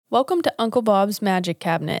Welcome to Uncle Bob's Magic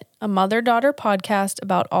Cabinet, a mother-daughter podcast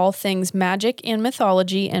about all things magic and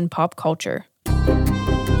mythology and pop culture.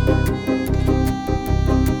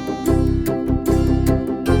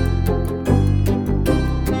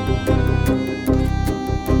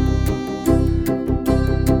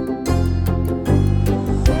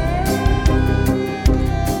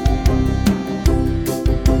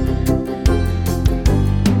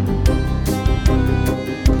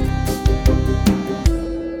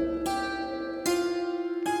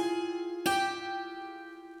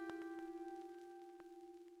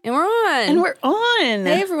 And we're on.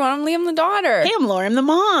 Hey everyone, I'm Liam the daughter. Hey, I'm Lauren the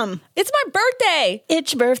mom. It's my birthday!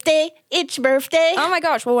 It's birthday. It's birthday. Oh my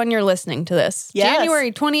gosh, well when you're listening to this. Yes.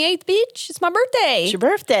 January 28th, beach, it's my birthday. It's your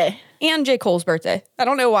birthday. And J. Cole's birthday. I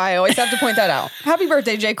don't know why I always have to point that out. Happy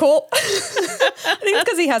birthday, J. Cole. I think it's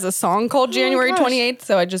because he has a song called January 28th,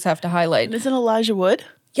 so I just have to highlight. Isn't Elijah Wood?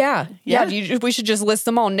 Yeah. We should just list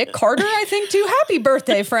them all. Nick Carter, I think, too. Happy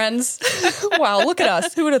birthday, friends. Wow, look at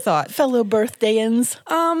us. Who would have thought? Fellow birthday-ins.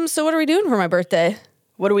 So what are we doing for my birthday?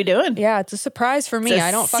 What are we doing? Yeah, it's a surprise for me.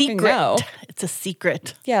 I don't fucking secret. know. It's a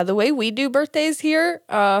secret. Yeah, the way we do birthdays here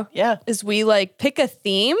is we like pick a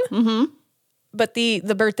theme, but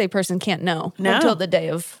the birthday person can't know until the day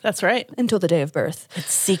of That's right. birth.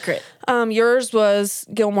 It's secret. Yours was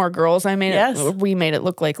Gilmore Girls. We made it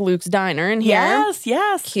look like Luke's Diner in here.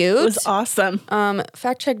 Yes. Cute. It was awesome.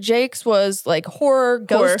 Fact check Jake's was like horror,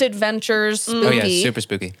 ghost adventures, spooky. Oh yeah, super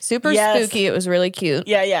spooky. Super spooky. It was really cute.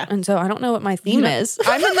 Yeah. And so I don't know what my theme is.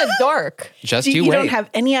 I'm in the dark. Just You wait. don't have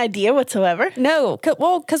any idea whatsoever? No,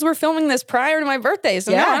 because we're filming this prior to my birthday,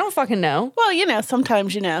 so no, I don't fucking know. Well,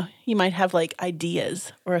 sometimes, you might have like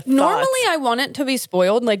ideas or thoughts. Normally, I want it to be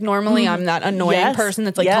spoiled. Like normally, I'm that annoying person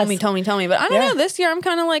that's like, tell me. But I don't know. This year, I'm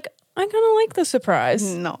kind of like, I kind of like the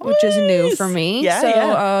surprise, which is new for me.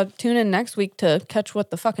 Tune in next week to catch what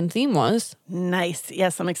the fucking theme was. Nice.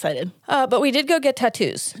 Yes, I'm excited. But we did go get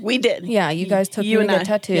tattoos. We did. Yeah, you guys took me to get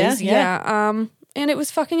tattoos. Yeah. And it was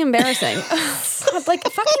fucking embarrassing. Like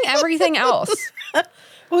fucking everything else.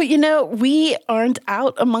 Well, we aren't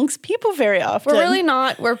out amongst people very often. We're really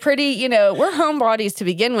not. We're pretty, we're homebodies to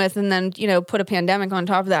begin with, and then, put a pandemic on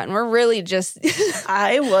top of that, and we're really just...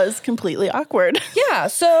 I was completely awkward. Yeah,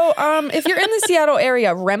 so if you're in the Seattle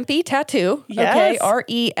area, Rempe Tattoo, okay,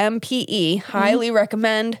 R-E-M-P-E, highly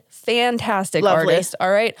recommend. Fantastic Lovely. artist,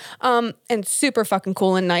 all right? And super fucking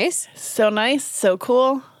cool and nice. So nice, so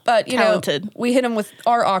cool. But, talented. We hit him with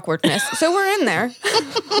our awkwardness. So we're in there.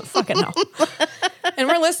 Fucking hell. And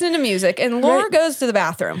we're listening to music. And Laura goes to the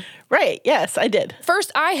bathroom. Right. Yes, I did.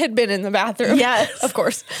 First, I had been in the bathroom. Yes. Of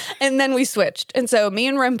course. And then we switched. And so me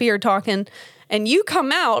and Rempe are talking. And you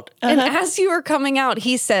come out. And as you were coming out,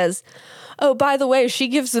 he says, oh, by the way, she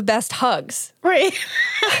gives the best hugs. Right.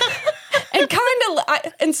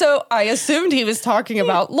 And so I assumed he was talking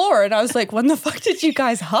about Laura, and I was like, when the fuck did you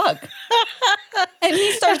guys hug? And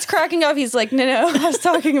he starts cracking up. He's like, no, I was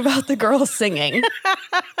talking about the girl singing.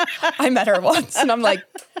 I met her once. And I'm like,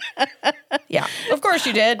 yeah, of course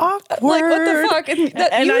you did. Awkward. Like, what the fuck?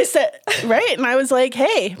 And I said, right. And I was like,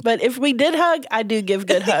 hey, but if we did hug, I do give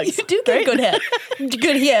good hugs. You do give good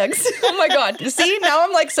hugs. Oh my God. See, now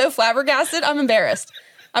I'm like so flabbergasted. I'm embarrassed.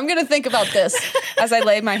 I'm going to think about this as I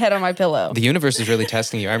lay my head on my pillow. The universe is really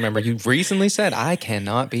testing you. I remember you recently said, I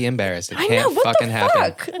cannot be embarrassed. It I can't know, what fucking the happen.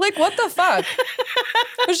 fuck? Like, what the fuck?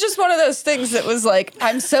 It was just one of those things that was like,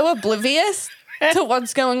 I'm so oblivious to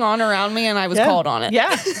what's going on around me, and I was called on it.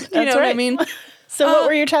 Yeah, you know what I mean? So what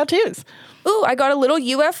were your tattoos? Ooh, I got a little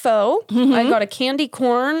UFO. I got a candy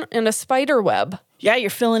corn and a spider web. Yeah,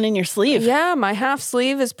 you're filling in your sleeve. Yeah, my half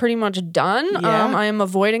sleeve is pretty much done. Yeah. I am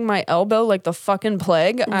avoiding my elbow like the fucking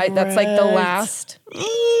plague. That's like the last.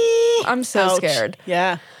 I'm so scared.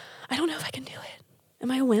 Yeah. I don't know if I can do it.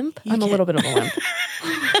 Am I a wimp? I'm a little bit of a wimp.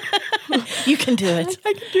 You can do it.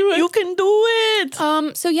 I can do it. You can do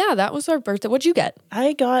it. So yeah, that was our birthday. What'd you get?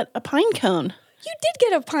 I got a pine cone. You did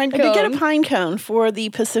get a pine cone. I did get a pine cone for the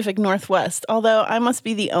Pacific Northwest, although I must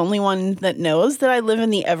be the only one that knows that I live in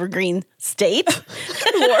the Evergreen State.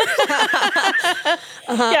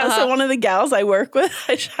 Yeah, so one of the gals I work with,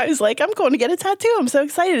 I was like, I'm going to get a tattoo. I'm so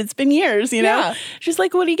excited. It's been years, Yeah. She's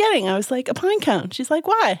like, what are you getting? I was like, a pine cone. She's like,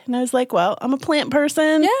 why? And I was like, well, I'm a plant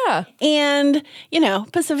person. Yeah. And,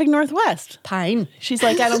 Pacific Northwest. Pine. She's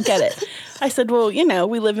like, I don't get it. I said, well,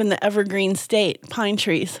 we live in the Evergreen State, pine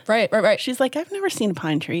trees. Right. She's like, I've never seen a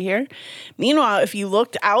pine tree here. Meanwhile, if you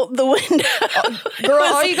looked out the window, girl,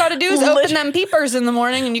 all you got to do is open them peepers in the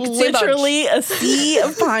morning and you can see literally a sea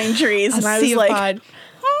of pine trees. And I was like,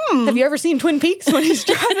 Have you ever seen Twin Peaks when he's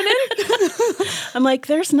driving in? I'm like,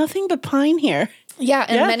 there's nothing but pine here. Yeah,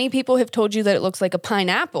 and many people have told you that it looks like a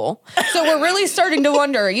pineapple. So we're really starting to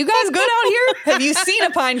wonder, are you guys good out here? Have you seen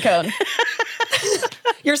a pine cone?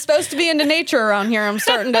 You're supposed to be into nature around here. I'm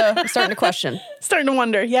starting to question. Starting to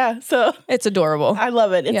wonder. Yeah. So It's adorable. I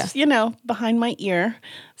love it. It's, behind my ear.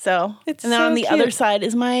 So, It's and then so on the cute. other side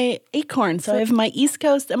is my acorn. So I have my East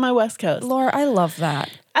Coast and my West Coast. Laura, I love that.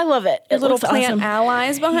 I love it. Your It little looks plant awesome.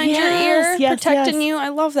 allies behind your ear, Yes, protecting yes. you. I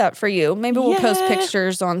love that for you. Maybe we'll post Yeah.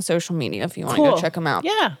 pictures on social media if you want to Cool. go check them out.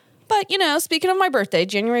 Yeah. But, speaking of my birthday,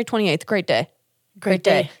 January 28th, great day. Great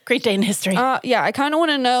day. Great day in history. Yeah, I kind of want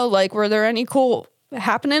to know, were there any cool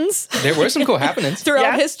happenings There were some cool happenings. throughout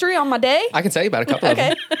Yeah. history on my day? I can tell you about a couple of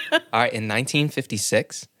them. All right, in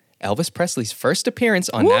 1956, Elvis Presley's first appearance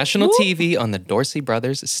on national TV on the Dorsey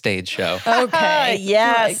Brothers stage show. Okay.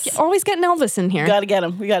 Yes. Always getting Elvis in here. We got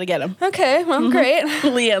to get him. Okay, well, great.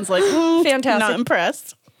 Leanne's like, Fantastic. Not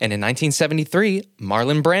impressed. And in 1973,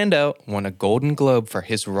 Marlon Brando won a Golden Globe for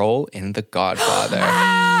his role in The Godfather.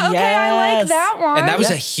 Okay, I like Yes. that one. And that was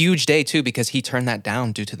a huge day, too, because he turned that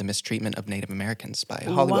down due to the mistreatment of Native Americans by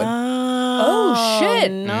Hollywood. Oh, shit.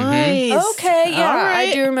 Nice. Okay, yeah, All right.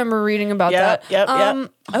 I do remember reading about Yep, that. yep, yep.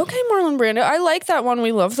 Okay, Marlon Brando. I like that one.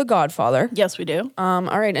 We love The Godfather. Yes, we do. All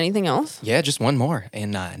right, anything else? Yeah, just one more.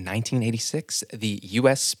 In 1986, the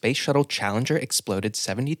U.S. Space Shuttle Challenger exploded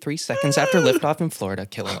 73 seconds after liftoff in Florida,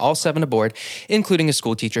 killing all 7 aboard, including a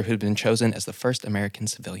school teacher who'd been chosen as the first American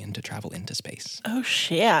civilian to travel into space. Oh,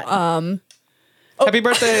 shit. Happy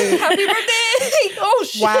birthday! Happy birthday! Oh,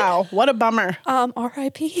 shit. Wow. What a bummer.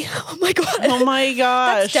 R.I.P. Oh, my God. Oh, my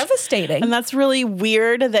gosh. That's devastating. And that's really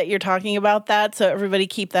weird that you're talking about that. So everybody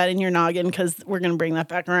keep that in your noggin because we're going to bring that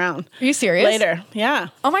back around Are you serious? later. Yeah.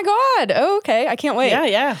 Oh, my God. Oh, okay. I can't wait.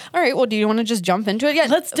 Yeah. All right. Well, do you want to just jump into it? Yeah.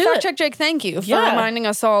 Let's do Fact it. Check Jake, thank you for Yeah. reminding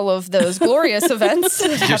us all of those glorious events that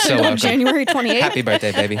You're happened so on welcome. January 28th. Happy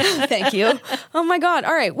birthday, baby. Thank you. Oh my God.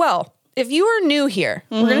 All right. Well, if you are new here,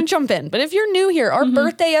 we're going to jump in. But if you're new here, our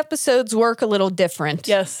birthday episodes work a little different.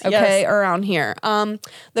 Yes, Okay. yes. Around here.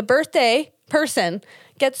 The birthday person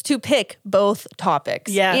gets to pick both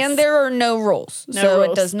topics. Yes. And there are no rules. No so it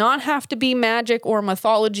rules. does not have to be magic or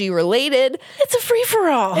mythology related. It's a free for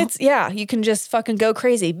all. You can just fucking go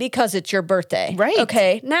crazy because it's your birthday. Right.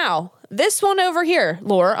 Okay. Now, this one over here,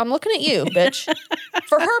 Laura, I'm looking at you, bitch.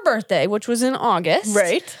 For her birthday, which was in August.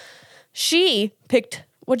 right. She picked,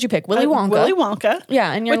 what'd you pick? Willy Wonka. Willy Wonka.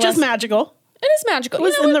 Yeah, and your which is magical. It is magical. It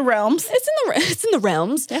was in the realms. It's in the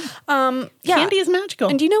realms. Yeah. Yeah. Candy is magical.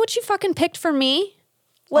 And do you know what she fucking picked for me?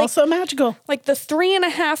 also magical. Like the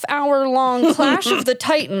 3.5 hour long Clash of the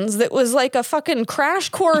Titans that was like a fucking crash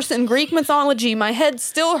course in Greek mythology. My head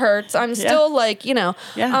still hurts. I'm still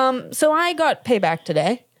Yeah. So I got payback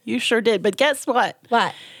today. You sure did. But guess what?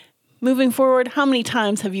 What? Moving forward, how many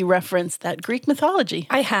times have you referenced that Greek mythology?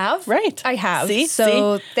 I have. Right. I have. See?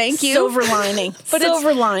 So See? thank you. Silver lining. But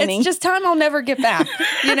Silver lining. It's just time I'll never get back,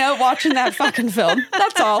 watching that fucking film.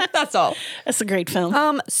 That's all. That's all. That's a great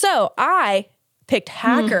film. So I picked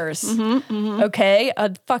Hackers. Okay.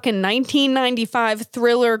 A fucking 1995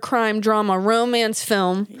 thriller, crime, drama, romance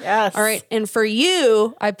film. Yes. All right. And for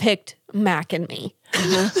you, I picked Mac and Me.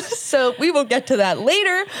 So we will get to that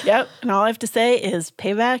later. Yep. And all I have to say is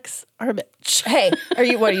paybacks are a bitch. Hey, are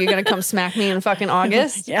you going to come smack me in fucking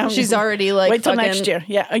August? Yeah. She's already like, Wait till fucking, next year.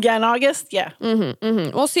 Yeah. Again, August. Yeah.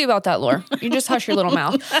 We'll see about that, Laura. You just hush your little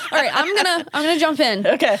mouth. All right, I'm gonna jump in.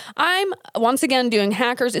 Okay. I'm once again doing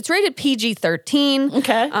Hackers. It's rated PG-13.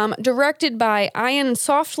 Okay. Directed by Ian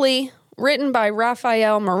Softly, written by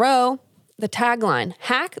Raphael Moreau. The tagline: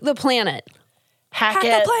 Hack the planet. Hack Hack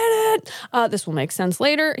it. the planet. This will make sense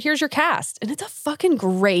later. Here's your cast, and it's a fucking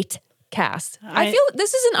great cast. I feel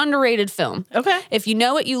this is an underrated film. Okay. If you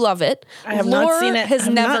know it, you love it. I have not seen it. Has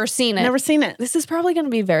I've never seen it. Never seen it. This is probably going to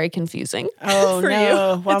be very confusing. Oh, for no. you.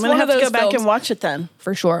 Well, I'm It's going to one have of to go those back films. and watch it then.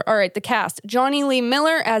 For sure. All right, the cast. Johnny Lee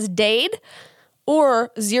Miller as Dade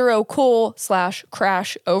or Zero Cool /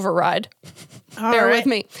 Crash Override. Bear with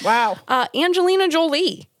me. Wow. Angelina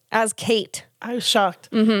Jolie as Kate I was shocked.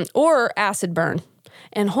 or Acid Burn.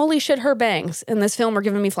 And holy shit, her bangs in this film are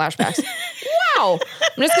giving me flashbacks. Wow.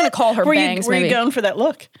 I'm just going to call her bangs were maybe. you going for that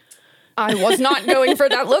look? I was not going for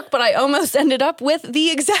that look, but I almost ended up with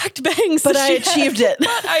the exact bangs. But that I she had. achieved it.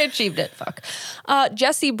 But I achieved it. Fuck.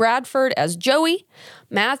 Jesse Bradford as Joey.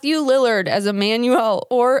 Matthew Lillard as Emmanuel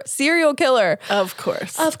or serial killer. Of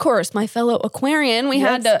course. Of course, my fellow Aquarian.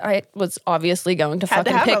 I was obviously going to Had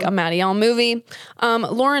to fucking have pick him. a Matty L movie.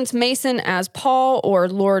 Lawrence Mason as Paul or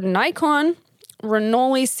Lord Nikon.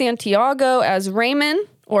 Renoli Santiago as Raymond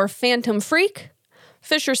or Phantom Freak.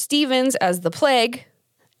 Fisher Stevens as the Plague.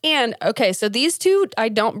 And, okay, so these two I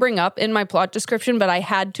don't bring up in my plot description, but I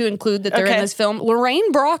had to include that they're in this film.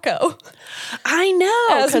 Lorraine Bracco. I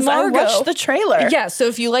know, because I watched the trailer. Yeah, so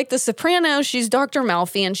if you like The Sopranos, she's Dr.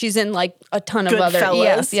 Malfi, and she's in like a ton of other.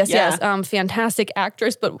 Goodfellas. Yes. Fantastic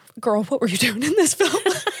actress, but girl, what were you doing in this film?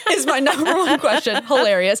 Is my number one question.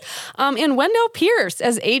 Hilarious. And Wendell Pierce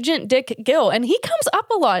as Agent Dick Gill, and he comes up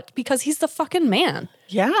a lot because he's the fucking man.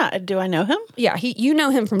 Yeah, do I know him? Yeah, you know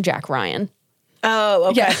him from Jack Ryan. Oh,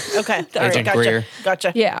 okay. Yeah. Okay. All Agent right, Greer.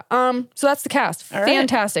 Gotcha. Yeah. So that's the cast.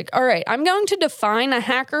 Fantastic. All right. I'm going to define a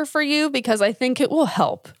hacker for you because I think it will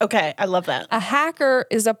help. Okay. I love that. A hacker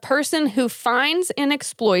is a person who finds and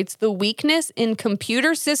exploits the weakness in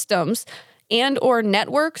computer systems and or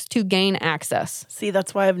networks to gain access. See,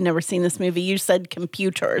 that's why I've never seen this movie. You said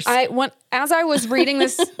computers. As I was reading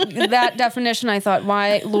that definition, I thought,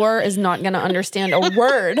 why Laura is not going to understand a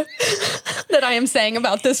word that I am saying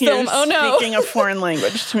about this film. Oh no. Speaking a foreign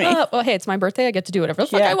language to me. Well, hey, it's my birthday. I get to do whatever the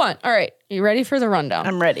fuck I want. All right. You ready for the rundown?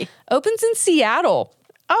 I'm ready. Opens in Seattle.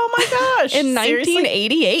 Oh my gosh. In Seriously?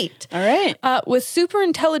 1988. All right. With super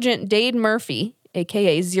intelligent Dade Murphy,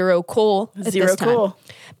 a.k.a. Zero Cool at Zero this time, Cool.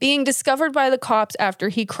 being discovered by the cops after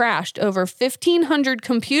he crashed over 1,500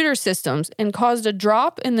 computer systems and caused a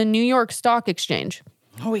drop in the New York Stock Exchange.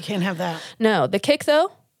 Oh, we can't have that. No, the kick,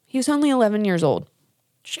 though, he was only 11 years old.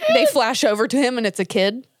 Shit. They flash over to him, and it's a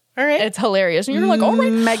kid. All right. It's hilarious. And you're like, all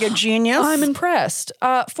right. Mega genius. I'm impressed.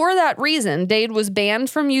 For that reason, Dade was banned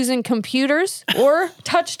from using computers or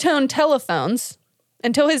touch-tone telephones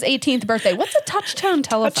until his 18th birthday. What's a touch-tone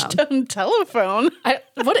telephone? Touch-tone telephone?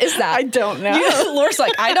 What is that? I don't know. Laura's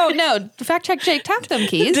like, I don't know. Fact check, Jake, tap them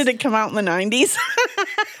keys. Did it come out in the 90s?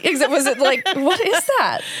 Was it like, what is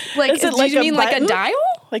that? Like, Is it do like you a mean like a button? dial?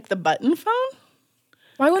 Like the button phone?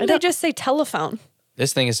 Why wouldn't they just say telephone?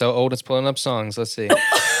 This thing is so old, it's pulling up songs. Let's see.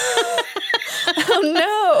 Oh,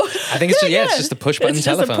 no. I think it's it's just a push button It's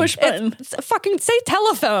telephone. just a push button. Fucking say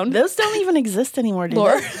telephone. Those don't even exist anymore, do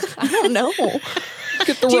Laura, they? I don't know.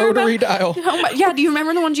 Get the Do you rotary dial. Oh my, yeah, do you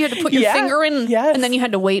remember the ones you had to put your Yeah, finger in? yes. And then you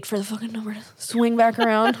had to wait for the fucking number to swing back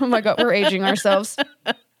around? Oh my God, we're aging ourselves.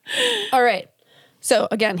 All right. So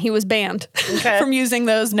again, he was banned from using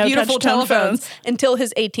those beautiful touch-tone telephones phones. until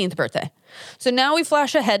his 18th birthday. So now we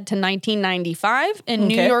flash ahead to 1995 in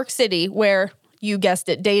New York City, where, you guessed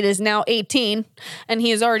it, Dade is now 18, and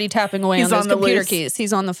he is already tapping away on those computer loose. keys.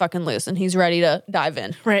 He's on the fucking loose, and he's ready to dive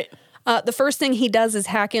in. Right. The first thing he does is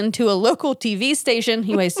hack into a local TV station.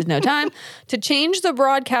 He wasted no time to change the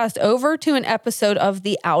broadcast over to an episode of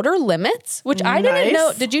The Outer Limits, which I didn't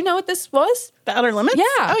know. Did you know what this was? The Outer Limits? Yeah.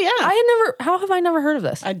 Oh, yeah. How have I never heard of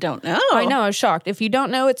this? I don't know. I know, I was shocked. If you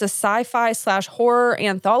don't know, it's a sci-fi/horror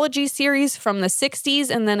anthology series from the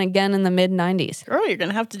 60s and then again in the mid-90s. Girl, you're going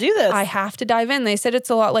to have to do this. I have to dive in. They said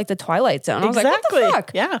it's a lot like the Twilight Zone. I was like, what the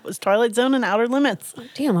fuck? Yeah, it was Twilight Zone and Outer Limits.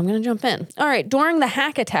 Damn, I'm going to jump in. All right, during the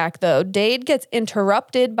hack attack, though, Dade gets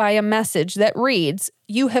interrupted by a message that reads,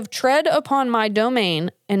 "You have tread upon my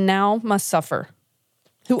domain and now must suffer.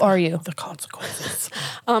 Who are you?" The consequences.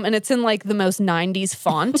 And it's in like the most 90s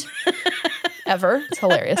font ever. It's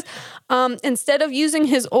hilarious. Instead of using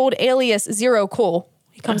his old alias Zero Cool,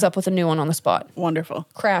 he comes up with a new one on the spot. Wonderful.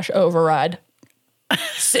 Crash Override.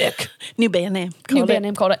 Sick. New band name. New band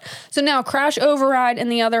name, called it. So now Crash Override and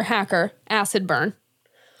the other hacker, Acid Burn,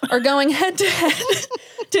 are going head to head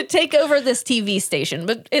to take over this TV station.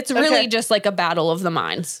 But it's really just like a battle of the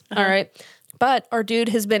minds. All right. But our dude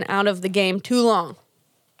has been out of the game too long.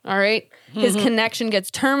 All right. His connection gets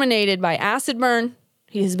terminated by Acid Burn.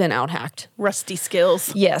 He has been out-hacked. Rusty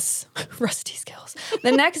skills. Yes. Rusty skills.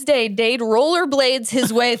 The next day, Dade rollerblades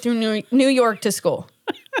his way through New York to school.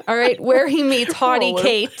 All right. Where he meets haughty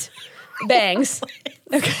Kate Bangs.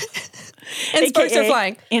 Okay. And sparks are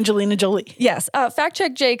flying. Angelina Jolie. Yes. Fact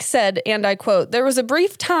check Jake said, and I quote, "There was a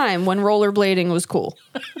brief time when rollerblading was cool."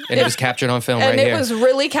 And it was captured on film And right it here. was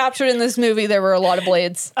really captured in this movie. There were a lot of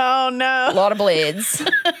blades. Oh, no. A lot of blades.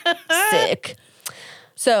 Sick.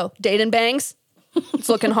 So, Dade and Bangs, it's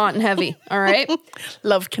looking hot and heavy. All right.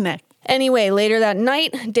 Love Connect. Anyway, later that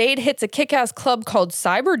night, Dade hits a kick-ass club called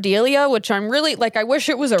Cyberdelia, which I'm really, like, I wish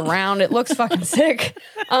it was around. It looks fucking sick.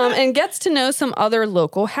 And gets to know some other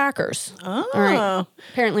local hackers. Oh. All right.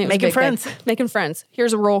 Apparently it was Making a big friends. thing. Making friends.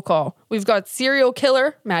 Here's a roll call. We've got serial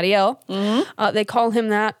killer, Matty L. They call him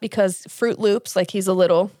that because Fruit Loops, like he's a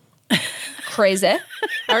little crazy.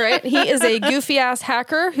 All right. He is a goofy-ass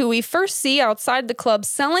hacker who we first see outside the club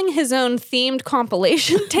selling his own themed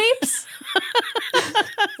compilation tapes.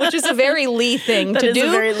 Which is a very Lee thing to do. That is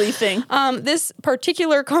a very Lee thing. This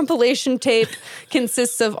particular compilation tape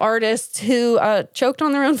consists of artists who choked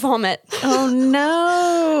on their own vomit. Oh,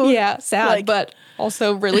 no. Yeah, sad, Like- but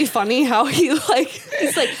Also really funny how he's like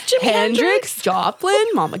Jimi Hendrix, Joplin,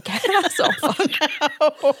 Mama Cass.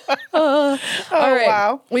 Oh, fuck. All right.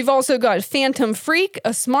 Wow. We've also got Phantom Freak,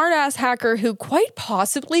 a smart-ass hacker who quite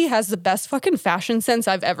possibly has the best fucking fashion sense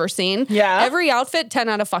I've ever seen. Yeah. Every outfit, 10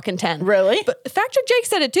 out of fucking 10. Really? But Fact Check Jake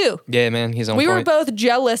said it too. Yeah, man, he's on We point. were both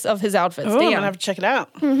jealous of his outfits. Oh, I'm Damn. gonna have to check it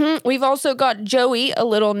out. We've also got Joey, a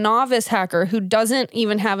little novice hacker who doesn't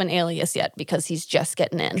even have an alias yet because he's just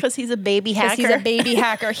getting in. Because he's a baby Because hacker. he's a baby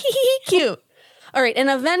hacker. Cute. All right, and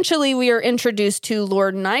eventually we are introduced to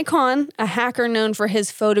Lord Nikon, a hacker known for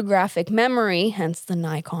his photographic memory, hence the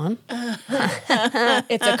Nikon.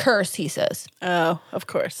 It's a curse, he says. Oh, of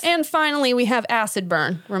course. And finally, we have Acid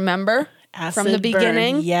Burn, remember? From the Acid burn.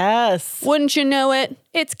 beginning. Yes. Wouldn't you know it?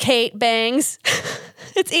 It's Kate Bangs.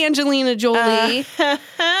 It's Angelina Jolie.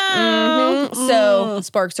 So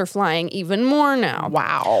sparks are flying even more now.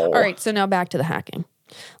 Wow. All right, so now back to the hacking.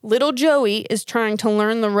 Little Joey is trying to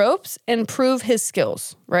learn the ropes and prove his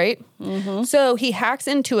skills, right? So he hacks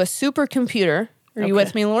into a supercomputer. Are you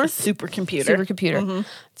with me, Laura? Supercomputer. Supercomputer.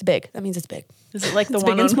 It's big. That means it's big. Is it like the It's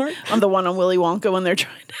one big and smart. on the one on Willy Wonka when they're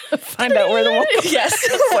trying to find out where the Wonka? Yes.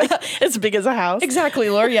 It's like it's big as a house. Exactly,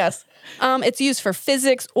 Laura, yes. It's used for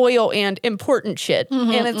physics, oil, and important shit.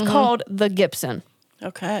 And it's called the Gibson.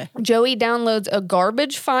 Okay. Joey downloads a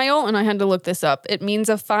garbage file, and I had to look this up. It means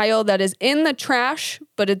a file that is in the trash,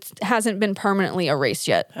 but it hasn't been permanently erased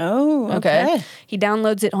yet. Oh, okay. He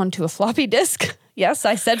downloads it onto a floppy disk. Yes,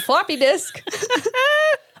 I said floppy disk.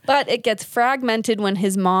 But it gets fragmented when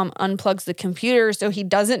his mom unplugs the computer, so he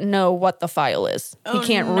doesn't know what the file is. He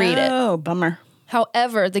can't read it. Oh, bummer.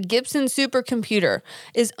 However, the Gibson supercomputer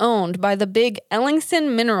is owned by the big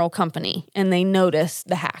Ellingson Mineral Company, and they notice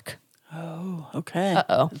the hack. Oh, okay.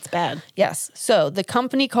 Uh-oh. It's bad. Yes. So the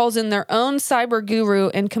company calls in their own cyber guru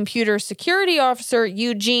and computer security officer,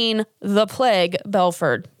 Eugene the Plague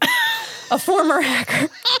Belford, a former hacker.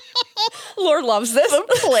 Lord loves this.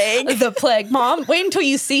 The Plague. The Plague. Mom, wait until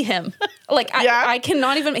you see him. Like, I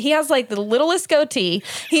cannot even. He has like the littlest goatee.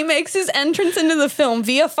 He makes his entrance into the film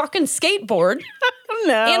via fucking skateboard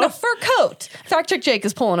No. and a fur coat. Fact Check Jake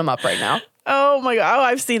is pulling him up right now. Oh my God. Oh,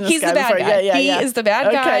 I've seen this He's guy the bad before. guy. Yeah. He is the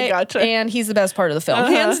bad guy. Okay, gotcha. And he's the best part of the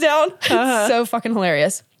film. Hands down. It's so fucking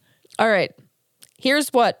hilarious. All right.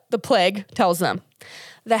 Here's what the Plague tells them.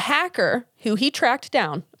 The hacker who he tracked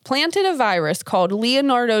down planted a virus called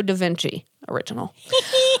Leonardo da Vinci, original,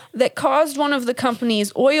 that caused one of the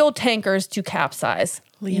company's oil tankers to capsize.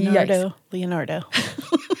 Leonardo. Yikes. Leonardo.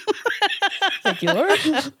 Thank you, Lord.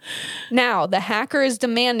 Now, the hacker is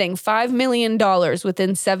demanding $5 million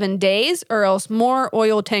within 7 days, or else more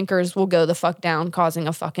oil tankers will go the fuck down, causing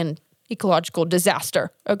a fucking ecological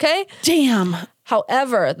disaster. Okay? Damn.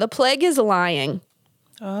 However, the Plague is lying.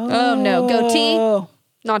 Oh no, goatee.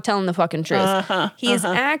 Not telling the fucking truth. He is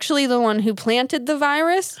actually the one who planted the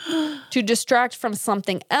virus to distract from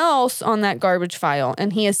something else on that garbage file,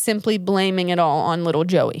 and he is simply blaming it all on little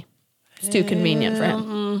Joey. It's too convenient for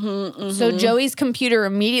him. So Joey's computer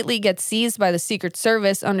immediately gets seized by the Secret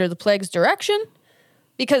Service under the Plague's direction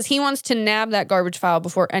because he wants to nab that garbage file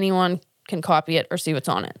before anyone can copy it or see what's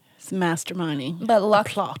on it. It's masterminding. But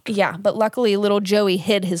plot. Yeah, but luckily little Joey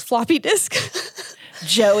hid his floppy disk.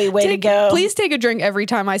 Joey, way to go. Please take a drink every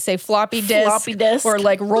time I say floppy disk. Floppy disk. Or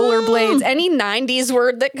like rollerblades. Any 90s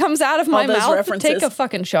word that comes out of my those mouth, references. take a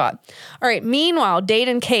fucking shot. All right, meanwhile, Dade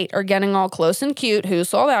and Kate are getting all close and cute. Who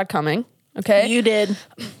saw that coming? Okay. You did.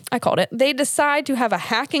 I called it. They decide to have a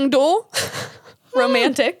hacking duel.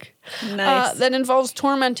 Romantic. Nice. That involves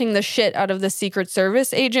tormenting the shit out of the Secret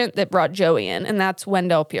Service agent that brought Joey in, and that's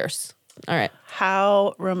Wendell Pierce. All right.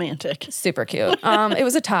 How romantic. Super cute. It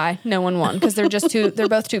was a tie. No one won because they're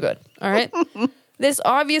both too good. All right. This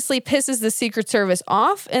obviously pisses the Secret Service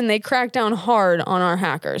off, and they crack down hard on our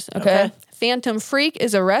hackers. Okay. Phantom Freak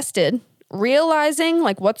is arrested, realizing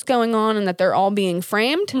like what's going on and that they're all being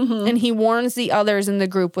framed, and he warns the others in the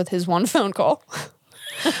group with his one phone call.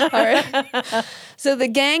 All right. So the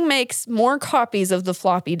gang makes more copies of the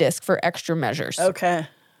floppy disk for extra measures. Okay.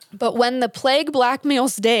 But when the Plague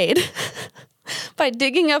blackmails Dade by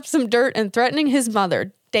digging up some dirt and threatening his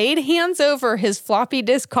mother, Dade hands over his floppy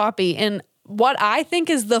disk copy in what I think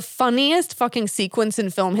is the funniest fucking sequence in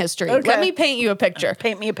film history. Okay. Let me paint you a picture.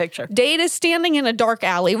 Paint me a picture. Dade is standing in a dark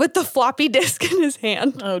alley with the floppy disk in his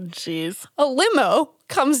hand. Oh, jeez. A limo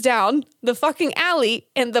comes down the fucking alley,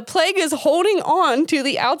 and the Plague is holding on to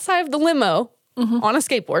the outside of the limo on a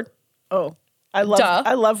skateboard. Oh. I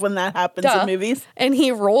love when that happens in movies. And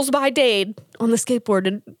he rolls by Dade on the skateboard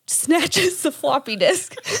and snatches the floppy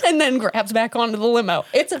disk and then grabs back onto the limo.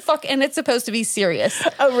 It's and it's supposed to be serious.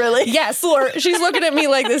 Oh, really? Yes, Laura. She's looking at me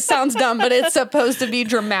like this sounds dumb, but it's supposed to be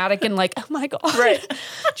dramatic and like, oh my God. Right.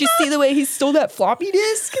 Did you see the way he stole that floppy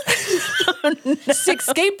disk? Oh, no. Sick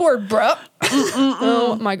skateboard, bro.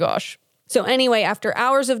 Oh my gosh. So anyway, after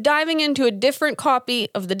hours of diving into a different copy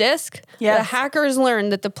of the disk, the hackers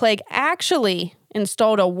learned that the plague actually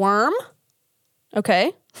installed a worm.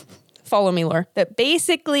 Okay. Follow me, Laura. That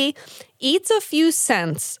basically eats a few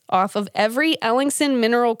cents off of every Ellingson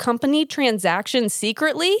Mineral Company transaction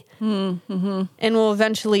secretly and will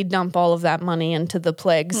eventually dump all of that money into the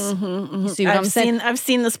plagues. You see what I'm saying? I've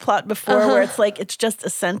seen this plot before where it's like it's just a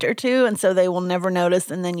cent or two, and so they will never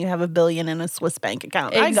notice, and then you have $1 billion in a Swiss bank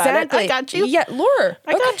account. Exactly. I got you. Yeah, Laura.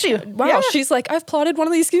 I got you. Wow, Yeah. she's like, I've plotted one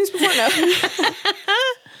of these schemes before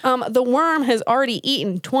now. The worm has already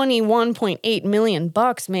eaten $21.8 million,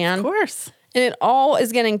 man. Of course. And it all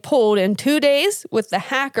is getting pulled in 2 days with the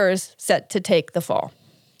hackers set to take the fall.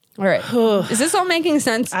 All right. Is this all making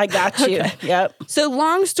sense? I got you. Okay. Yep. So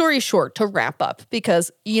long story short, to wrap up,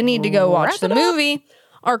 because you need to go watch the movie,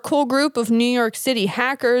 our cool group of New York City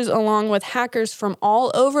hackers, along with hackers from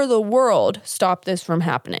all over the world, stopped this from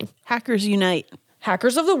happening. Hackers unite.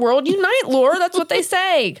 Hackers of the world unite, Laura. That's what they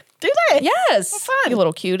say. Do they? Yes. Fun. You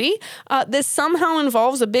little cutie. This somehow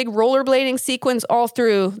involves a big rollerblading sequence all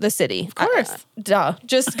through the city. Of course. Duh.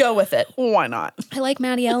 Just go with it. Why not? I like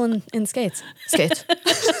Maddie Ellen in skates. Skates.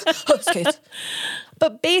 Skates.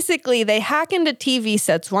 But basically, they hack into TV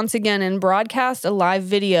sets once again and broadcast a live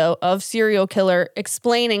video of serial killer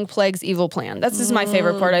explaining Plague's evil plan. This is my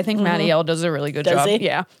favorite part. I think Maddie L does a really good job. He?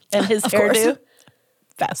 Yeah. And his hairdo?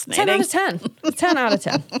 Fascinating. 10 out of 10. 10 out of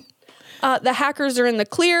 10. The hackers are in the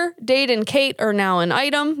clear. Dade and Kate are now an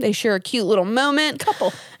item. They share a cute little moment.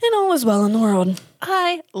 Couple. And all is well in the world.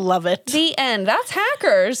 I love it. The end. That's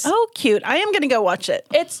Hackers. Oh, cute. I am going to go watch it.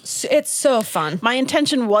 It's so fun. My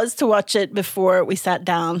intention was to watch it before we sat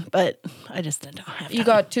down, but I just didn't have time. You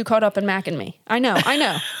got too caught up in Mac and me. I know.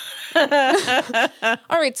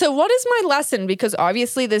 All right. So what is my lesson? Because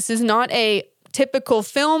obviously this is not a typical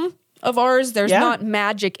film of ours. There's not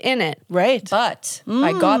magic in it. Right. But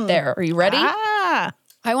I got there. Are you ready? Ah.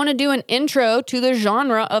 I want to do an intro to the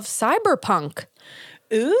genre of cyberpunk.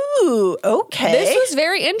 Ooh, okay. This was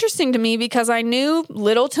very interesting to me because I knew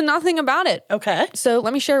little to nothing about it. Okay. So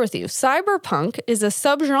let me share with you. Cyberpunk is a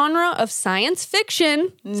subgenre of science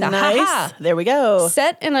fiction. Nice. There we go.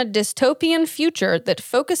 Set in a dystopian future that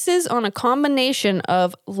focuses on a combination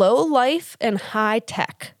of low life and high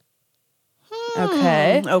tech.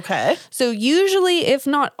 Okay. Okay. So usually, if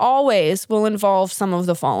not always, will involve some of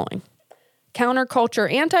the following: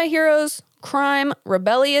 counterculture anti-heroes, crime,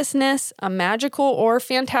 rebelliousness, a magical or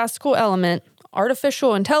fantastical element,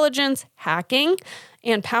 artificial intelligence, hacking,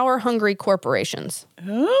 and power-hungry corporations.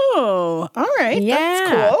 Oh, all right. Yeah.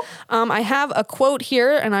 That's cool. I have a quote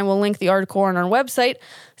here, and I will link the article on our website.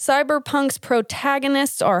 Cyberpunk's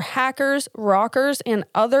protagonists are hackers, rockers, and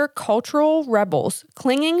other cultural rebels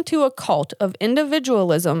clinging to a cult of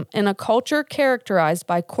individualism in a culture characterized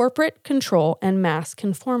by corporate control and mass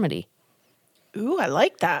conformity. Ooh, I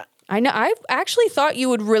like that. I know. I actually thought you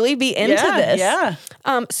would really be into this. Yeah.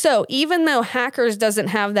 So even though Hackers doesn't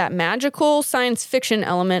have that magical science fiction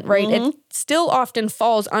element, right, it still often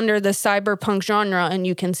falls under the cyberpunk genre, and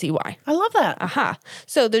you can see why. I love that. Aha.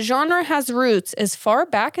 So the genre has roots as far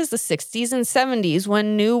back as the 60s and 70s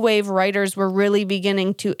when new wave writers were really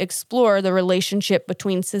beginning to explore the relationship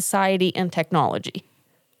between society and technology.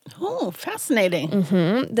 Oh, fascinating.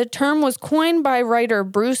 The term was coined by writer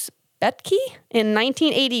Bruce Betke in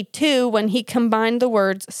 1982 when he combined the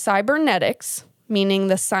words cybernetics, meaning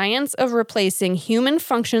the science of replacing human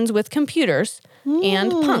functions with computers, and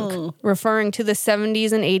punk, referring to the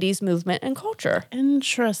 70s and 80s movement and culture.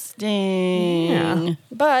 Interesting. Yeah.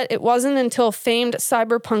 But it wasn't until famed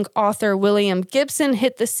cyberpunk author William Gibson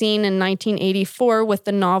hit the scene in 1984 with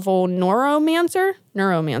the novel Neuromancer. I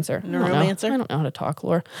don't know how to talk,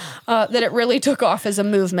 Laura. That it really took off as a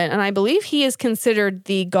movement. And I believe he is considered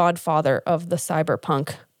the godfather of the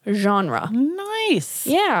cyberpunk genre. Nice.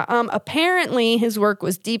 Yeah. Apparently, his work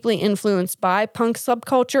was deeply influenced by punk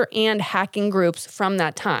subculture and hacking groups from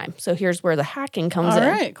that time. So here's where the hacking comes in. All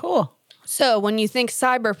right, cool. So when you think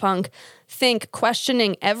cyberpunk, think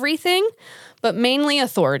questioning everything, but mainly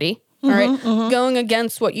authority. All right, going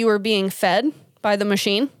against what you are being fed by the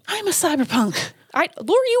machine. I'm a cyberpunk. Laura,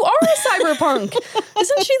 you are a cyberpunk.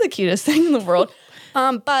 Isn't she the cutest thing in the world?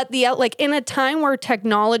 But in a time where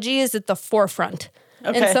technology is at the forefront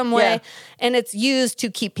in some way, and it's used to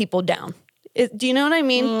keep people down. Do you know what I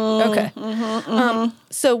mean? Okay.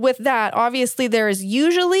 So with that, obviously there is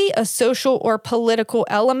usually a social or political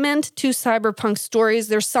element to cyberpunk stories.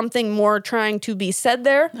 There's something more trying to be said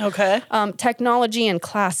there. Okay. Technology and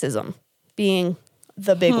classism being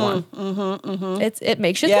the big one. It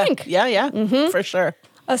makes you think. Yeah. For sure.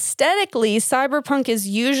 Aesthetically, cyberpunk is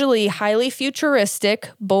usually highly futuristic,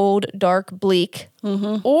 bold, dark, bleak,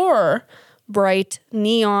 or bright,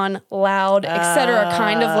 neon, loud, etc.,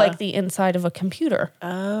 kind of like the inside of a computer.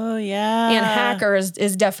 Oh, yeah. And Hacker is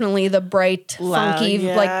definitely the bright, funky,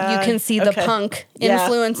 like you can see the punk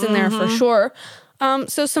influence in there for sure.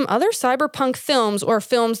 So some other cyberpunk films or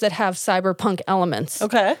films that have cyberpunk elements.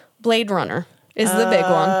 Okay. Blade Runner is the big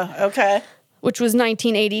one. Okay. Which was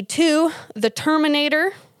 1982. The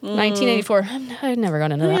Terminator, 1984. I never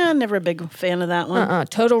got into that. Yeah, never a big fan of that one.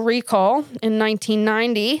 Total Recall in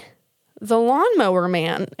 1990. The Lawnmower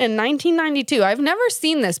Man in 1992. I've never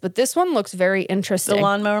seen this, but this one looks very interesting. The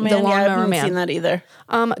Lawnmower Man? I haven't seen that either.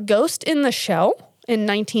 Ghost in the Shell in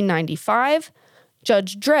 1995.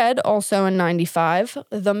 Judge Dredd, also in 95.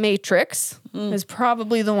 The Matrix is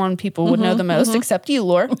probably the one people would know the most, except you,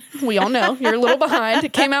 Laura. We all know. You're a little behind.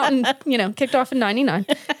 It came out and, kicked off in 99.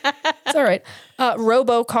 It's all right.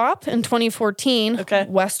 RoboCop in 2014. Okay.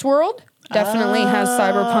 Westworld definitely has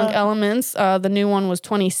cyberpunk elements. The new one was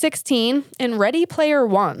 2016. And Ready Player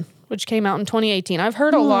One, which came out in 2018. I've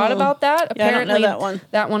heard a lot about that. Yeah, Apparently, I don't know that one.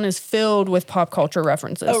 That one is filled with pop culture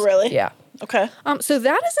references. Oh, really? Yeah. Okay. So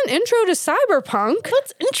that is an intro to cyberpunk.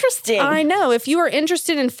 That's interesting. I know. If you are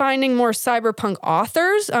interested in finding more cyberpunk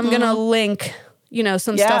authors, I'm going to link,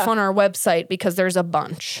 some stuff on our website because there's a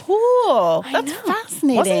bunch. Cool. That's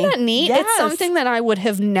fascinating. Wasn't that neat? Yes. It's something that I would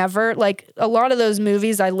have never, like a lot of those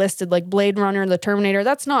movies I listed, like Blade Runner, The Terminator,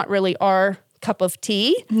 that's not really our cup of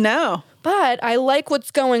tea. No. But I like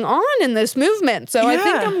what's going on in this movement. So I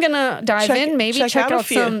think I'm going to dive in, maybe check out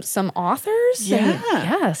some authors. Yeah.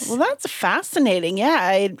 Yes. Well, that's fascinating.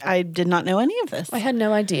 Yeah, I did not know any of this. I had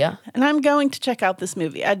no idea. And I'm going to check out this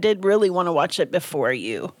movie. I did really want to watch it before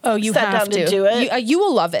you. Oh, you sat have down to do it. You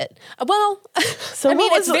will love it. Well, So I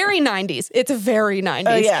mean, what it's was- very 90s. It's very 90s.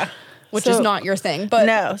 Oh, yeah. Which So- is not your thing. But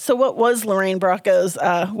No. So what was Lorraine Bracco's,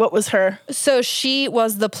 what was her? So she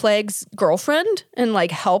was the Plague's girlfriend and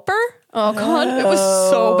like helper. Oh God, it was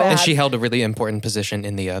so bad. And she held a really important position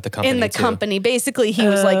in the company. in the too. company. Basically, he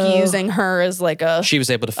was like using her as like a She was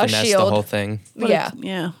able to finesse the shield. whole thing. yeah.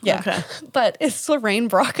 Yeah. Yeah. Okay. But it's Lorraine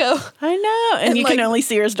Bracco. I know. And you can like, only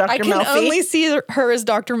see her as Dr. I can Melfi. only see her as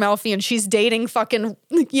Dr. Melfi, and she's dating fucking,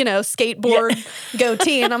 skateboard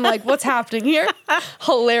goatee. And I'm like, what's happening here?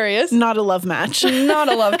 Hilarious. Not a love match. Not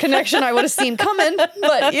a love connection I would have seen coming,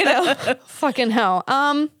 but fucking hell.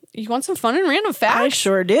 You want some fun and random facts? I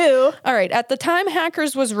sure do. All right. At the time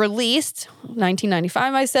Hackers was released,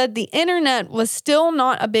 1995, I said, the internet was still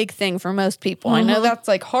not a big thing for most people. I know that's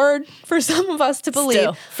like hard for some of us to believe.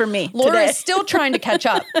 Still, for me, Laura today. is still trying to catch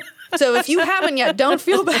up. So if you haven't yet, don't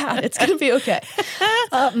feel bad. It's going to be okay.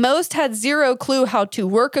 Most had zero clue how to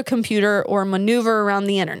work a computer or maneuver around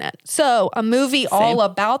the internet. So a movie all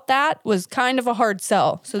about that was kind of a hard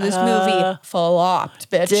sell. So this movie flopped,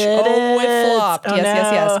 bitch. Did it it? flopped. Oh,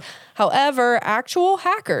 Yes. no. However, actual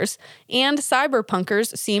hackers and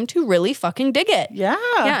cyberpunkers seem to really fucking dig it. Yeah.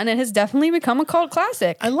 Yeah, and it has definitely become a cult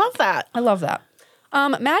classic. I love that. I love that.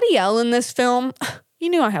 Maddie L in this film, you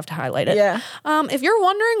knew I have to highlight it. Yeah. If you're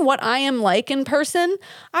wondering what I am like in person,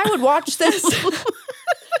 I would watch this.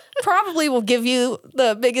 Probably will give you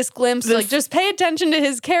the biggest glimpse. Like, just pay attention to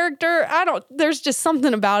his character. There's just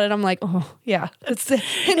something about it. I'm like, oh, yeah. It's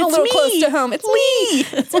hitting a little close to home. It's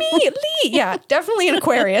Lee. It's me, Lee. Yeah, definitely an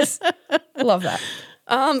Aquarius. Love that.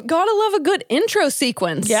 Gotta love a good intro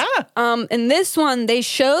sequence. Yeah. In this one, they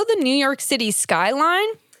show the New York City skyline,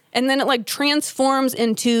 and then it like transforms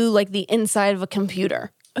into like the inside of a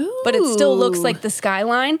computer. Ooh. But it still looks like the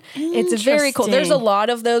skyline. It's very cool. There's a Interesting. lot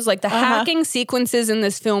of those. Like the hacking sequences in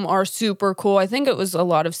this film are super cool. I think it was a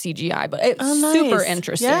lot of CGI, but it's Nice. super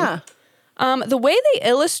interesting. Yeah. The way they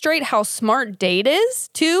illustrate how smart Date is,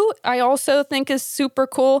 too, I also think is super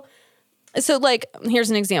cool. So, like, here's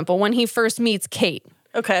an example. When he first meets Kate,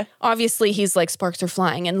 Okay. obviously he's like, sparks are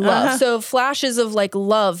flying and love. So flashes of like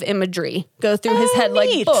love imagery go through his head, like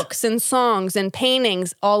neat. books and songs and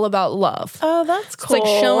paintings all about love. Oh, that's cool. It's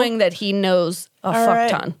like showing that he knows a fuck right.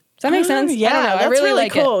 ton. Does that make sense? Yeah, I don't know. that's I really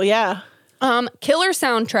like cool. Yeah. it. Killer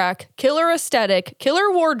soundtrack, killer aesthetic,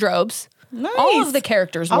 killer wardrobes. Nice. All of the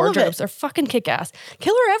characters' All of wardrobes it. are fucking kick-ass.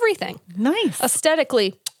 Killer everything. Nice.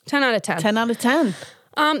 Aesthetically, 10 out of 10. 10 out of 10.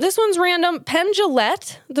 This one's random. Penn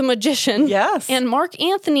Jillette, the magician, Yes. and Mark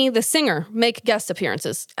Anthony, the singer, make guest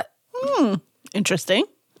appearances. Interesting.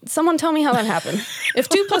 Someone tell me how that happened. If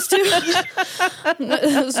 2 + 2,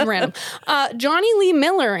 this is random. Johnny Lee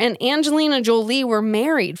Miller and Angelina Jolie were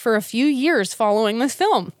married for a few years following this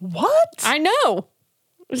film. What? I know.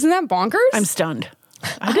 Isn't that bonkers? I'm stunned.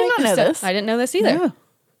 I did not know this. I didn't know this either. Yeah.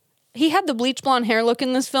 He had the bleach blonde hair look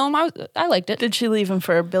in this film. I liked it. Did she leave him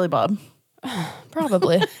for Billy Bob?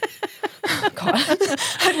 Probably. God.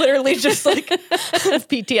 I literally just like have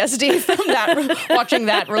PTSD from that, watching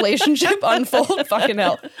that relationship unfold. Fucking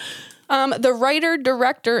hell. The writer,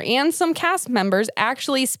 director, and some cast members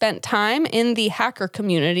actually spent time in the hacker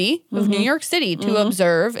community of New York City to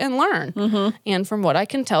observe and learn. And from what I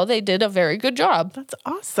can tell, they did a very good job. That's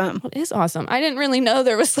awesome. It is awesome. I didn't really know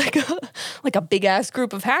there was like a big ass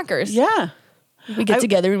group of hackers. Yeah. We get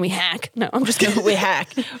together and we hack. No, I'm just kidding. We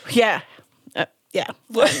hack. Yeah. Yeah.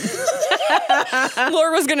 Laura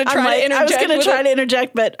was going to try to interject. I was going to try to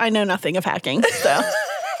interject, but I know nothing of hacking. So,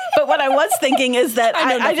 but what I was thinking is that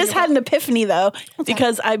I just had an epiphany though,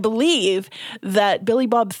 because I believe that Billy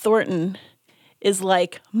Bob Thornton is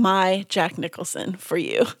like my Jack Nicholson for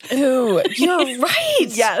you. Ooh, you're right.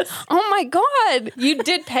 Yes. Oh my God. You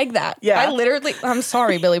did peg that. Yeah. I'm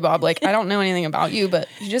sorry, Billy Bob. Like, I don't know anything about you, but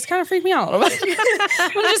you just kind of freaked me out a little bit. I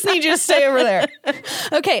just need you to stay over there.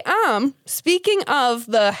 Okay. Speaking of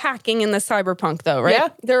the hacking and the cyberpunk though, right? Yeah.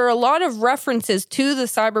 There are a lot of references to the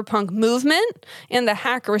cyberpunk movement and the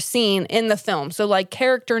hacker scene in the film. So like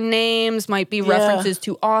character names might be references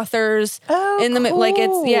to authors in the, like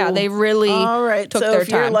it's, they really took so their if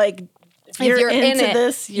you're time. Like, if you're in into it,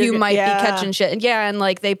 this, you might be catching shit. Yeah, and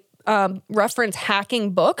like they reference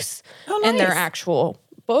hacking books in their actual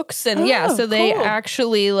books, and so they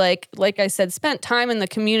actually like I said, spent time in the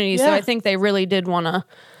community. So I think they really did want to,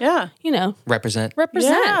 represent.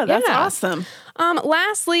 Yeah, that's awesome.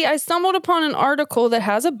 Lastly, I stumbled upon an article that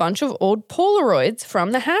has a bunch of old Polaroids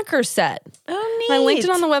from the hacker set. Oh, neat. I linked it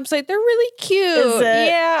on the website. They're really cute. Is it?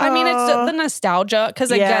 Yeah, I mean, it's the nostalgia. Because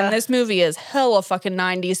again, this movie is hella fucking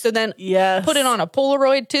 90s. So then put it on a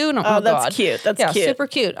Polaroid too. And, oh, that's God. cute. That's cute. Super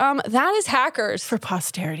cute. That is Hackers. For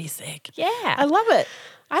posterity's sake. Yeah. I love it.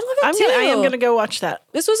 I love it too. I am going to go watch that.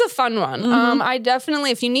 This was a fun one. I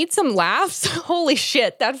definitely, if you need some laughs, holy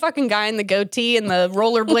shit, that fucking guy in the goatee and the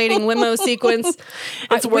rollerblading limo sequence.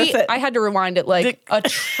 It's worth it. I had to rewind it like a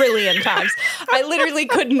trillion times. I literally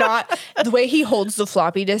could not. The way he holds the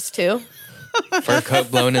floppy disk too. Fur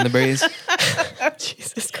coat blowing in the breeze.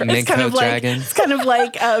 Jesus Christ. Mink coat dragging. It's kind of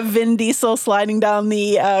like Vin Diesel sliding down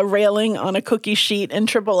the railing on a cookie sheet in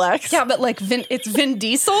XXX. Yeah, but like it's Vin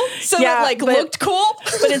Diesel, so that looked cool.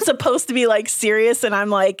 But it's supposed to be like serious, and I'm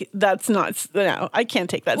like, that's not. No, I can't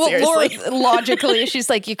take that seriously. Laura, logically, she's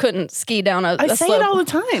like, you couldn't ski down a I say slope. it all the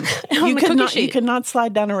time. You could not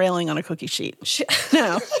slide down a railing on a cookie sheet.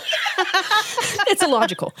 No, it's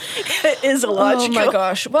illogical. It is illogical. Oh my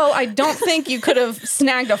gosh. Well, I don't think you could have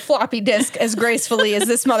snagged a floppy disk as gracefully as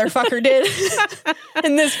this motherfucker did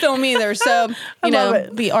in this film either. So,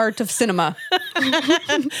 the art of cinema.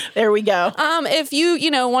 There we go. If you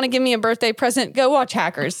want to give me a birthday present, go watch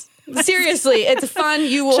Hackers. Seriously, it's fun.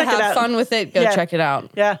 You will have fun with it. Go check it out.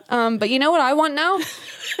 Yeah. But you know what I want now?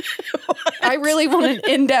 I really want an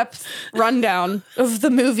in-depth rundown of the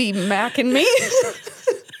movie Mac and Me.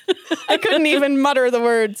 I couldn't even mutter the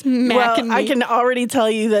words Mac and Me. I can already tell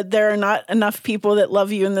you that there are not enough people that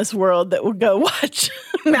love you in this world that will go watch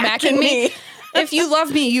Mac and Me. If you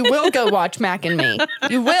love me, you will go watch Mac and Me.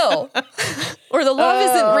 You will. Or the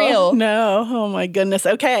love isn't real. No. Oh my goodness.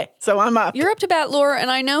 Okay. So I'm up. You're up to bat, Laura,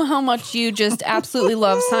 and I know how much you just absolutely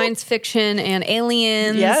love science fiction and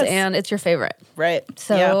aliens, and it's your favorite. Right.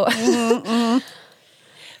 So...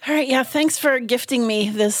 All right, thanks for gifting me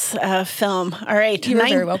this film. All right. You're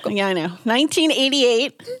very welcome. Yeah, I know.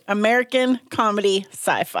 1988, American comedy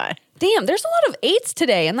sci-fi. Damn, there's a lot of 8s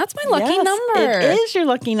today, and that's my lucky number. It is your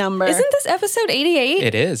lucky number. Isn't this episode 88?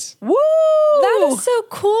 It is. Woo! That is so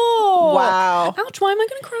cool. Wow. Ouch, why am I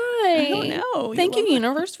going to cry? I don't know. Thank you,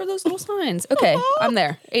 universe, for those little signs. Okay, I'm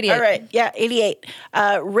there. 88. All right, 88.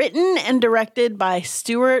 Written and directed by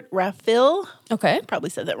Stuart Raphael. Okay. Probably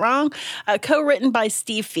said that wrong. Co-written by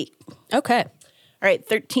Steve Feet. Okay. All right,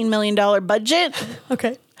 $13 million budget.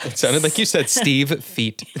 Okay. It sounded like you said Steve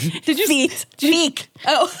Feet. Did you? Feet.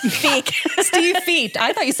 Oh, Feek. Steve Feet.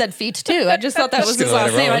 I thought you said Feet, too. I just thought that was his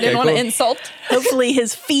last name. I didn't want to insult. Hopefully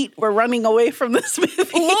his feet were running away from this movie.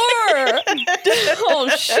 Lord!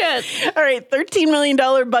 Oh, shit. All right, $13 million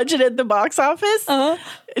budget at the box office. Uh-huh.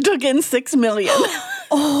 It took in $6 million.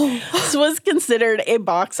 This was considered a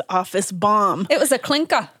box office bomb. It was a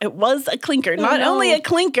clinker. It was a clinker. Not only a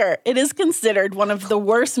clinker, it is considered one of the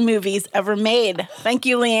worst movies ever made. Thank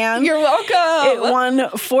you, Leanne. You're welcome. It won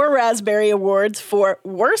 4 Raspberry Awards for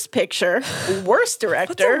Worst Picture, Worst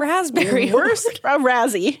Director. What's a Raspberry Worst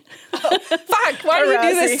Razzie. Fuck, why do you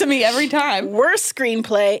do this to me every time? Worst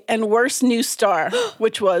Screenplay and Worst New Star,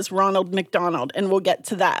 which was Ronald McDonald, and we'll get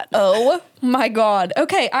to that. Oh my God.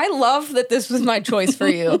 Okay, I love that this was my choice for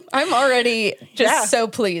you. I'm already just so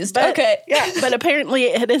pleased. Okay. Yeah, but apparently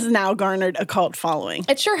it has now garnered a cult following.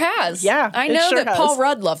 It sure has. Yeah, I it know sure that has. Paul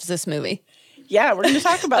Rudd loves this movie. Yeah, we're going to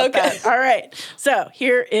talk about that. All right. So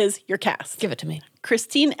here is your cast. Give it to me.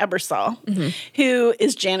 Christine Ebersol, who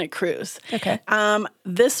is Janet Cruz. Okay.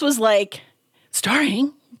 This was like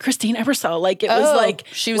starring Christine Ebersol. Like it was like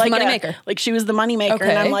she was like the moneymaker. Like she was the moneymaker. Okay.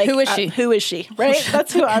 And I'm like, who is she? Who is she? Right?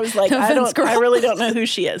 That's who I was like. I really don't know who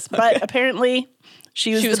she is. But apparently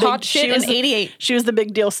she was hot shit in 88. She was the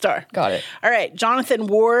big deal star. Got it. All right. Jonathan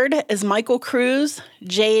Ward is Michael Cruz.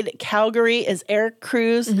 Jade Calgary is Eric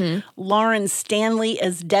Cruz. Lauren Stanley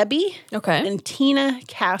as Debbie. Okay. And Tina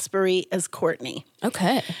Caspery as Courtney.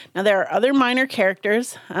 Okay. Now, there are other minor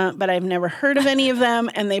characters, but I've never heard of any of them,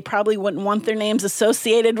 and they probably wouldn't want their names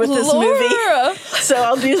associated with this movie. So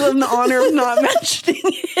I'll do them the honor of not mentioning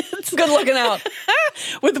it. Good looking out.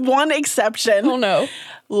 With one exception. Oh, no.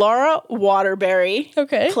 Laura Waterbury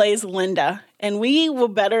plays Linda, and we will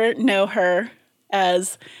better know her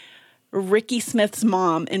as Ricky Smith's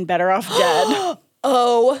mom in Better Off Dead.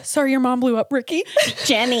 Oh, sorry, your mom blew up, Ricky.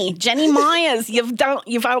 Jenny Myers, you've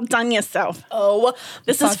outdone yourself. Oh,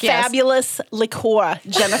 this is fabulous liqueur,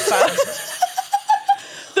 Jennifer.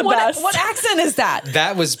 What accent is that?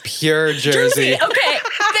 That was pure Jersey. Okay,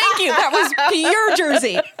 thank you. That was pure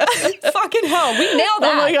Jersey. Fucking hell, we nailed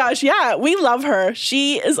that. Oh my gosh, yeah, we love her.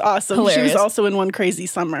 She is awesome. Hilarious. She was also in One Crazy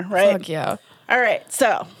Summer, right? Fuck yeah. All right,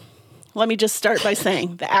 so let me just start by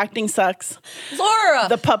saying the acting sucks. Laura!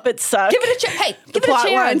 The puppets suck. Give it a chance. Hey, the give it a chance.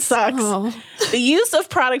 plot line sucks. Oh. The use of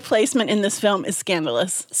product placement in this film is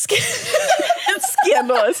scandalous. It's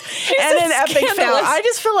scandalous. And an epic fail. I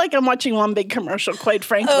just feel like I'm watching one big commercial, quite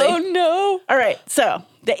frankly. Oh, no. All right, so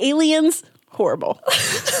the aliens, horrible.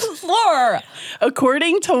 Laura!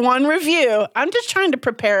 According to one review, I'm just trying to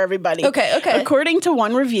prepare everybody. Okay. According to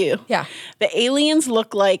one review, the aliens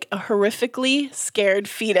look like a horrifically scared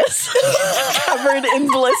fetus covered in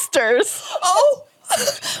blisters. Oh!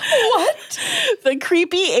 What? The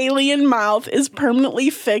creepy alien mouth is permanently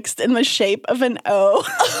fixed in the shape of an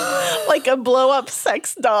O, like a blow-up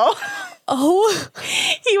sex doll. Oh.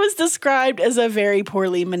 He was described as a very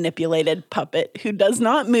poorly manipulated puppet who does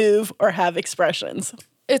not move or have expressions.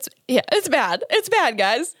 It's bad. It's bad,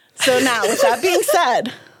 guys. So now, with that being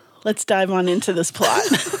said, let's dive on into this plot.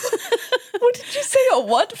 What did you say? A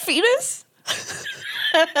what fetus?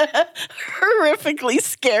 Horrifically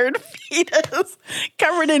scared fetus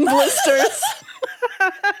covered in blisters.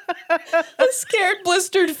 A scared,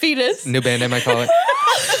 blistered fetus. New band name, I call it.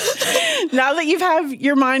 Now that you've had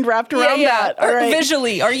your mind wrapped around that, all right.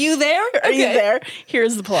 Visually, are you there? Are you there?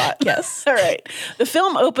 Here's the plot. Yes. All right. The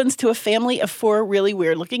film opens to a family of 4 really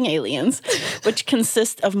weird-looking aliens, which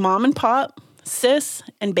consist of Mom and Pop, Sis,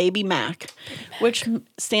 and Baby Mac, which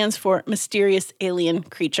stands for Mysterious Alien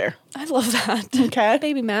Creature. I love that. Okay.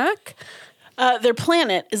 Baby Mac. Their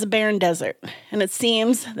planet is a barren desert, and it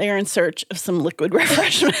seems they are in search of some liquid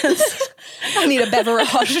refreshments. I need a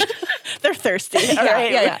beverage. They're thirsty. All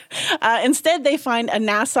right. Yeah. Instead, they find a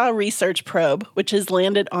NASA research probe, which has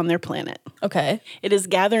landed on their planet. Okay. It is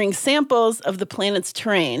gathering samples of the planet's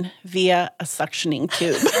terrain via a suctioning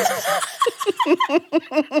tube.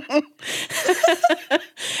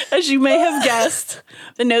 As you may have guessed,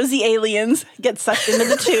 the nosy aliens get sucked into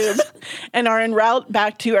the tube and are en route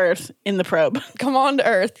back to Earth in the probe. Come on to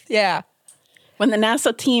Earth. Yeah. When the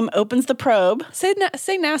NASA team opens the probe... Say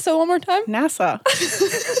NASA one more time. NASA.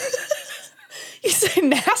 You say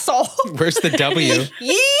NASA. Where's the W?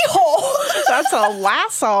 Yeehaw. That's a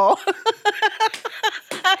lasso.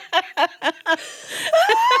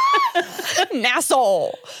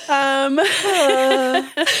 NASA.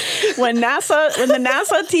 When the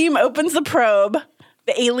NASA team opens the probe,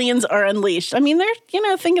 the aliens are unleashed. I mean, they're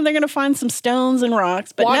thinking they're going to find some stones and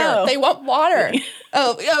rocks, but water. no. They want water.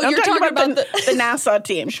 Oh, I'm you're talking about the NASA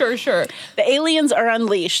team. Sure. The aliens are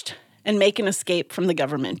unleashed and make an escape from the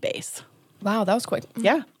government base. Wow, that was quick.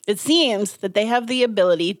 Yeah. It seems that they have the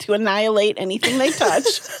ability to annihilate anything they touch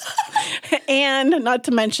and, not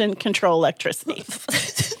to mention, control electricity.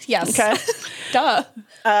 Yes. Okay. Duh.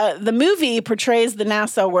 The movie portrays the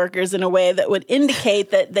NASA workers in a way that would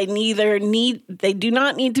indicate that they do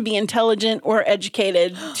not need to be intelligent or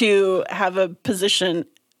educated to have a position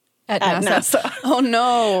at NASA. Oh,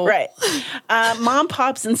 no. Right. Mom,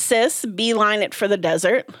 Pops, and Sis beeline it for the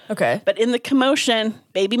desert. Okay. But in the commotion,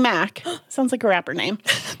 Baby Mac, sounds like a rapper name.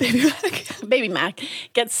 Baby Mac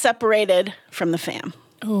gets separated from the fam.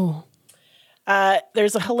 Oh.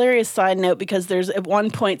 There's a hilarious side note because there's at one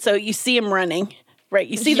point, so you see him running. Right,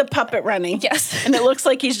 you see the puppet running. Yes. And it looks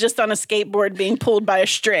like he's just on a skateboard being pulled by a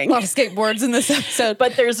string. A lot of skateboards in this episode.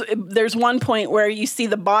 But there's one point where you see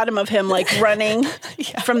the bottom of him like running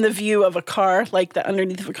from the view of a car, like the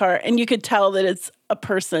underneath of a car, and you could tell that it's a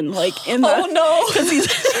person like in the Oh no. 'cause he's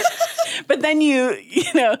but then you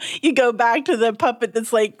go back to the puppet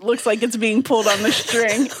that's like looks like it's being pulled on the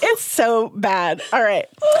string. It's so bad. All right.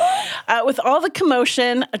 With all the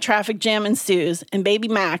commotion, a traffic jam ensues, and Baby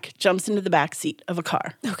Mac jumps into the back seat of a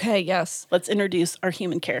car. Okay, yes. Let's introduce our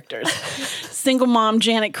human characters. Single mom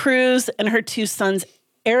Janet Cruz and her 2 sons,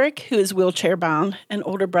 Eric, who is wheelchair bound, and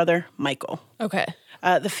older brother Michael. Okay.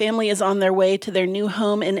 The family is on their way to their new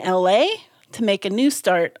home in L.A. to make a new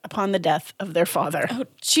start upon the death of their father. Oh,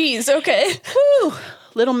 jeez. Okay. Whew.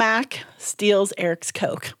 Little Mac steals Eric's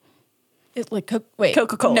Coke. It's like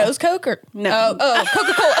Coca-Cola. Nose Coke or No. Oh,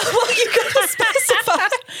 Coca-Cola. Well, you gotta specify.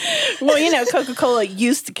 Well, Coca-Cola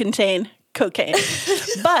used to contain cocaine,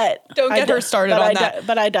 but Don't get her started on that.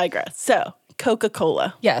 But I digress. So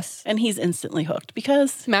Coca-Cola. Yes. And he's instantly hooked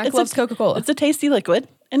because Mac loves Coca-Cola. It's a tasty liquid,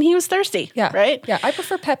 and he was thirsty. Yeah. Right? Yeah. I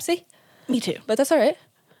prefer Pepsi, Me too. but that's all right.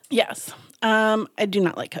 Yes. I do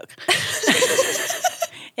not like Coke.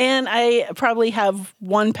 And I probably have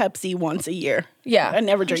one Pepsi once a year. Yeah. I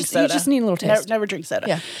never drink soda. You just need a little taste. Never drink soda.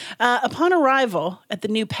 Yeah. Upon arrival at the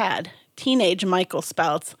new pad, teenage Michael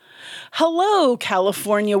spouts, "Hello,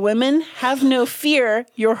 California women. Have no fear.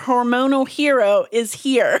 Your hormonal hero is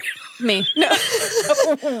here." Me. No.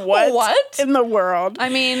 What in the world? I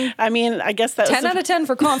mean, I guess that 10 was out of 10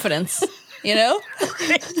 for confidence, you know?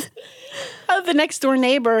 The next door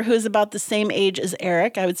neighbor, who is about the same age as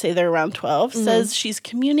Eric, I would say they're around 12, says she's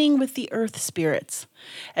communing with the earth spirits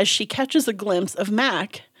as she catches a glimpse of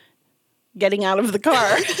Mac getting out of the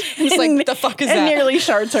car. It's like, what the fuck is and that? nearly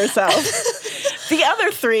shards herself. The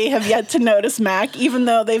other 3 have yet to notice Mac, even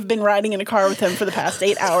though they've been riding in a car with him for the past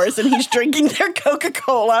 8 hours and he's drinking their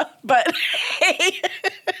Coca-Cola. But hey.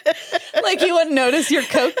 Like you wouldn't notice your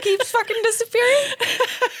Coke keeps fucking disappearing?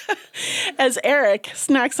 As Eric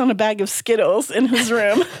snacks on a bag of Skittles in his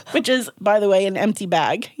room, which is, by the way, an empty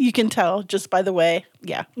bag. You can tell just by the way.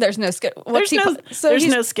 Yeah. There's no Skittles. There's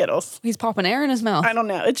no Skittles. He's popping air in his mouth. I don't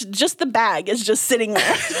know. It's just the bag is just sitting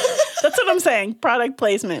there. That's what I'm saying. Product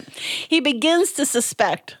placement. He begins to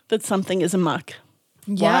suspect that something is amok.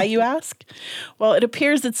 Yeah. Why, you ask? Well, it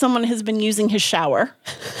appears that someone has been using his shower.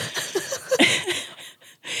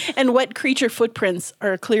 And wet creature footprints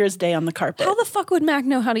are clear as day on the carpet. How the fuck would Mac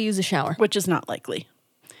know how to use a shower? Which is not likely.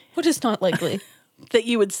 What is not likely? That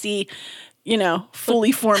you would see,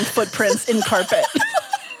 fully formed footprints in carpet.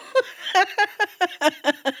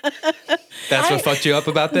 That's what fucked you up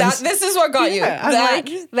about this? This is what got you.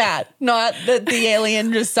 Not that the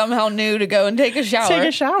alien just somehow knew to go and take a shower. Take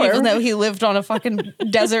a shower. Even though he lived on a fucking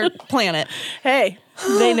desert planet. Hey,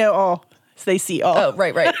 they know all. They see all. Oh,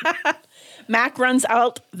 right. Mac runs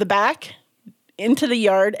out the back, into the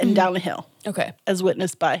yard, and down a hill. Okay. As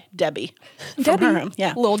witnessed by Debbie. From her home.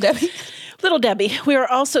 Yeah. Little Debbie. Little Debbie. We are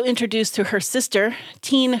also introduced to her sister,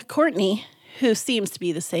 teen Courtney, who seems to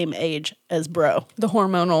be the same age as Bro. The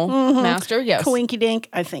hormonal master, yes. Coinky dink?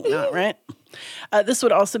 I think not, right? This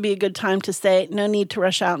would also be a good time to say, no need to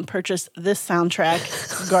rush out and purchase this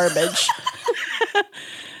soundtrack. Garbage.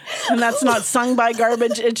 And that's not sung by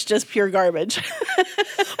garbage, it's just pure garbage.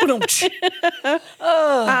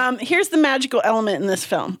 Here's the magical element in this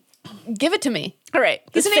film. Give it to me. All right.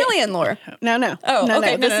 He's an alien, Laura. No. Oh, no,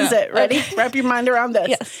 okay. No. This is it. Ready? Okay. Wrap your mind around this.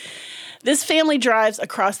 Yes. This family drives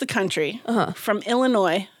across the country from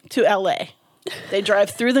Illinois to LA. They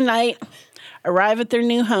drive through the night, arrive at their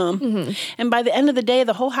new home, and by the end of the day,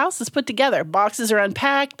 the whole house is put together. Boxes are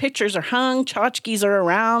unpacked, pictures are hung, tchotchkes are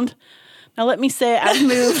around. Now, let me say I've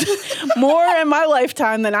moved more in my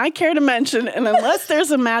lifetime than I care to mention, and unless there's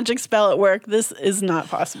a magic spell at work, this is not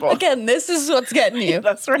possible. Again, this is what's getting you.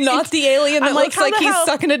 That's right. Not the alien that looks like he's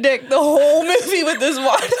sucking a dick the whole movie with this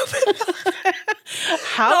wide open.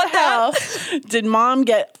 How the hell did Mom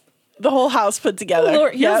get the whole house put together.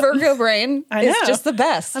 Lord, your Virgo brain is just the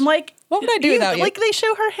best. I'm like, what would I do without you? Like they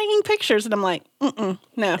show her hanging pictures, and I'm like, no.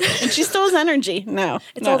 And she still has energy. No,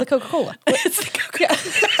 it's all the Coca-Cola. It's the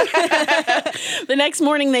Coca-Cola. The next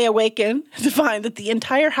morning, they awaken to find that the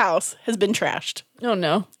entire house has been trashed. Oh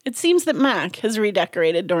no! It seems that Mac has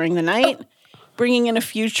redecorated during the night. Bringing in a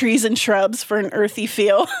few trees and shrubs for an earthy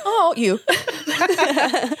feel. Oh, you.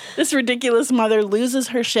 This ridiculous mother loses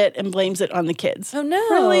her shit and blames it on the kids. Oh, no.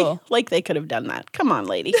 Really? Like they could have done that. Come on,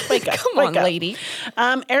 lady. Wake up. Come on, lady.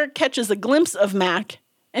 Eric catches a glimpse of Mac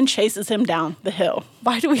and chases him down the hill.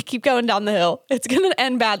 Why do we keep going down the hill? It's going to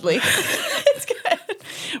end badly. It's good.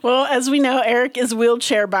 Well, as we know, Eric is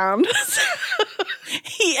wheelchair bound.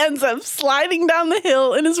 He ends up sliding down the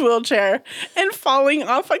hill in his wheelchair and falling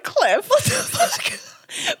off a cliff. What the fuck?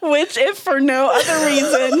 Which, if for no other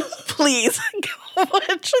reason, please go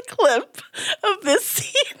watch a clip of this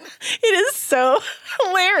scene. It is so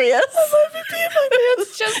hilarious. I might be peeing my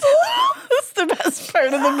pants just a little. It's the best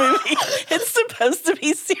part of the movie. It's supposed to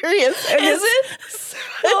be serious. And is it?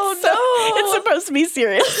 No. It's supposed to be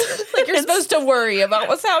serious. Like you're supposed to worry about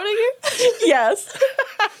what's happening here? Yes.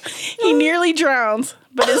 He nearly drowns,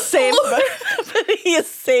 but is saved he is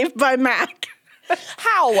saved by Mac.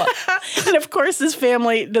 How? And of course his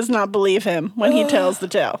family does not believe him when he tells the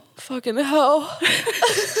tale. Fucking hell.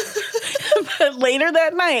 But later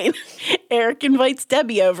that night, Eric invites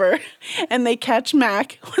Debbie over, and they catch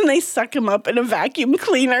Mac when they suck him up in a vacuum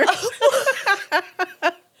cleaner.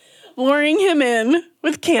 Luring him in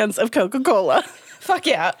with cans of Coca-Cola. Fuck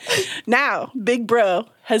yeah. Now, Big Bro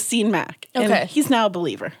has seen Mac. Okay. And he's now a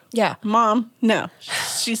believer. Yeah. Mom, no.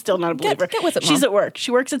 She's still not a believer. Get with it, Mom. She's at work. She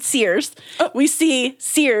works at Sears. Oh. We see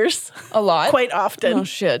Sears a lot. Quite often. Oh,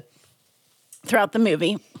 shit. Throughout the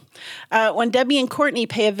movie. When Debbie and Courtney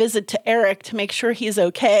pay a visit to Eric to make sure he's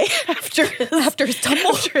okay after his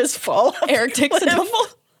tumble. After his fall. Eric takes a tumble.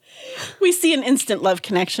 We see an instant love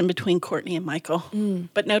connection between Courtney and Michael.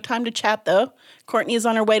 But no time to chat, though. Courtney is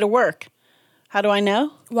on her way to work. How do I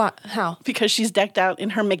know? What? How? Because she's decked out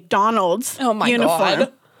in her McDonald's uniform.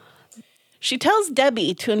 God. She tells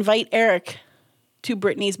Debbie to invite Eric to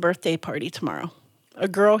Brittany's birthday party tomorrow. A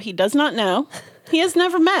girl he does not know, he has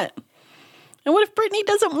never met. And what if Brittany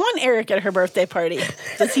doesn't want Eric at her birthday party?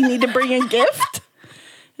 Does he need to bring a gift?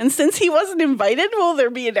 And since he wasn't invited, will there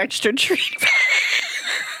be an extra treat pack?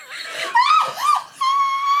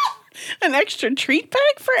 An extra treat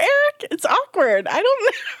pack for Eric? It's awkward. I don't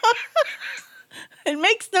know. It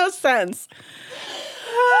makes no sense.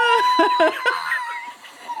 What?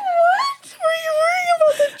 Were you worrying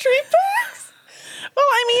about the treat packs? Well,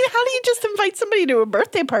 I mean, how do you just invite somebody to a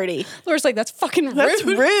birthday party? Laura's like, that's fucking rude. That's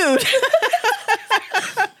rude.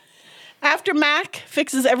 After Mac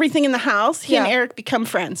fixes everything in the house, he and Eric become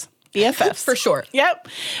friends. BFFs. For sure. Yep.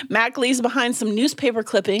 Mac leaves behind some newspaper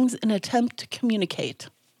clippings in an attempt to communicate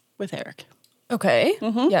with Eric. Okay.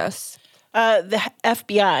 Mm-hmm. Yes. The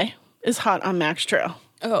FBI is hot on Mac's trail.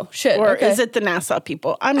 Oh, shit. Or is it the Nassau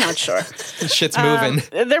people? I'm not sure. Shit's moving.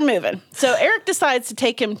 They're moving. So Eric decides to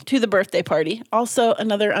take him to the birthday party. Also,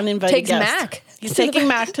 another uninvited guest. Mac. He's taking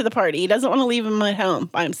Mac to the party. He doesn't want to leave him at home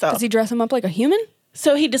by himself. Does he dress him up like a human?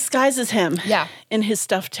 So he disguises him Yeah. in his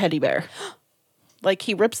stuffed teddy bear. Like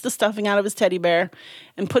he rips the stuffing out of his teddy bear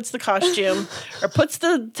and puts the costume or puts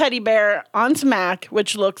the teddy bear onto Mac,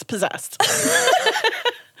 which looks possessed.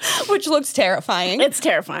 Which looks terrifying. It's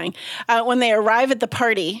terrifying. When they arrive at the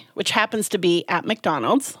party, which happens to be at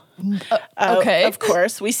McDonald's, okay. Of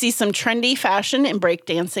course, we see some trendy fashion and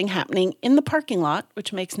breakdancing happening in the parking lot,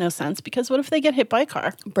 which makes no sense because what if they get hit by a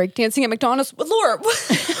car? Breakdancing at McDonald's with Laura.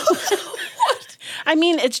 I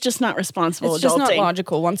mean, it's just not responsible It's just adulting. not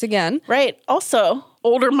logical, once again. Right. Also,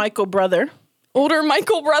 older brother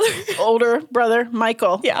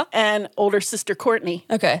Michael. Yeah. And older sister Courtney.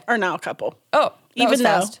 Okay. Are now a couple. Oh, even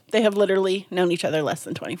though they have literally known each other less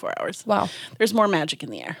than 24 hours. Wow. There's more magic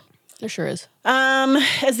in the air. There sure is.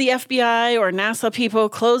 As the FBI or NASA people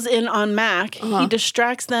close in on Mac, he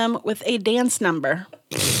distracts them with a dance number,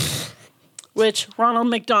 which Ronald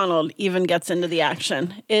McDonald even gets into the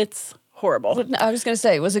action. It's horrible. I was going to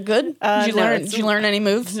say, was it good? Did you learn any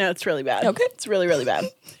moves? No, it's really bad. Okay. It's really, really bad.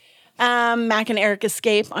 Mac and Eric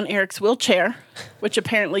escape on Eric's wheelchair, which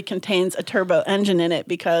apparently contains a turbo engine in it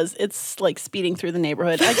because it's like speeding through the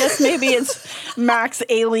neighborhood. I guess maybe it's Mac's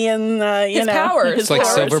alien, his powers. It's like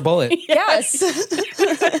Silver Bullet. Yes.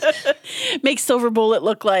 Makes Silver Bullet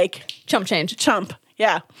look like Chump change. chump.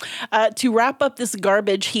 Yeah. To wrap up this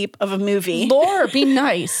garbage heap of a movie, Lore, be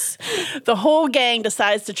nice. the whole gang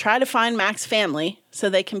decides to try to find Mac's family so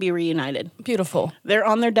they can be reunited. Beautiful. They're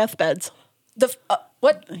on their deathbeds.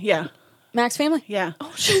 What? Yeah. Max family? Yeah.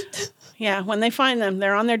 Oh, shit. Yeah, when they find them,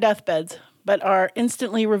 they're on their deathbeds, but are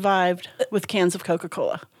instantly revived with cans of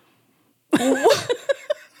Coca-Cola.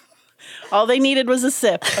 All they needed was a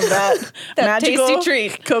sip of that magical tasty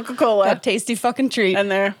treat. Coca-Cola. That tasty fucking treat. And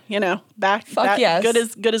they're, back. Fuck yes.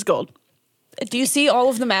 Good as gold. Do you see all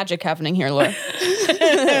of the magic happening here, Laura?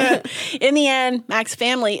 In the end, Mac's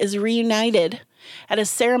family is reunited at a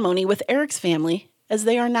ceremony with Eric's family as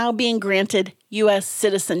they are now being granted U.S.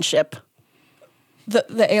 citizenship.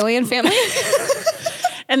 The alien family?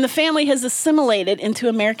 And the family has assimilated into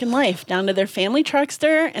American life, down to their family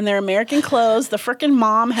truckster and their American clothes. The frickin'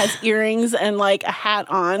 mom has earrings and like a hat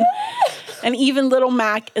on. And even little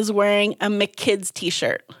Mac is wearing a McKids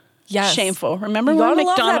t-shirt. Yes. Shameful. Remember You when gotta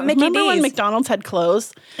love that Mickey D's. McDonald's had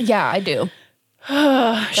clothes? Yeah, I do.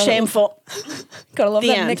 Shameful. Gotta love The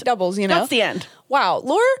that end. McDoubles, That's the end. Wow,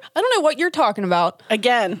 Laura, I don't know what you're talking about.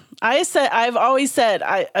 Again, I've always held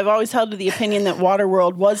to the opinion that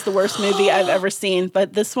Waterworld was the worst movie I've ever seen,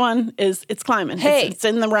 but this one it's climbing. Hey. It's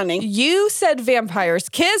in the running. You said Vampire's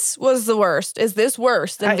Kiss was the worst. Is this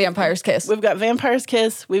worse than Vampire's Kiss? We've got Vampire's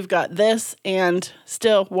Kiss, we've got this, and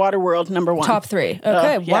still Waterworld #1. Top 3.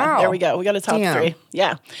 Okay, yeah, wow. there we go. We got a top 3.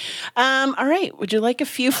 Yeah. All right. Would you like a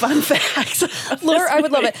few fun facts? Laura, I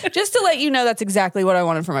would love it. Just to let you know, that's exactly what I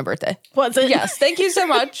wanted for my birthday. What's it? Yes, thank you so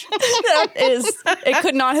much. It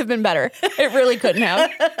could not have been better. It really couldn't have.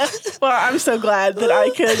 Well, I'm so glad that I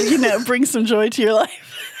could, bring some joy to your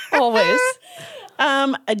life. Always.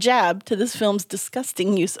 A jab to this film's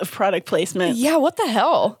disgusting use of product placement. Yeah, what the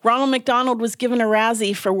hell? Ronald McDonald was given a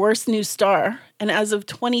Razzie for Worst New Star, and as of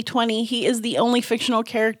 2020, he is the only fictional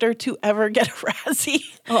character to ever get a Razzie.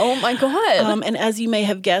 Oh my God. And as you may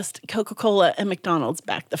have guessed, Coca-Cola and McDonald's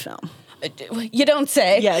backed the film. You don't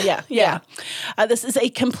say. Yeah. This is a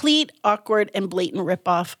complete, awkward, and blatant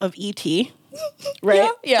ripoff of E.T.,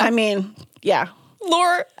 right? Yeah. I mean, yeah.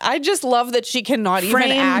 Laura, I just love that she cannot even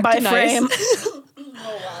Frame act by nice. frame.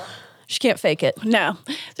 She can't fake it. No.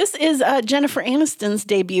 This is Jennifer Aniston's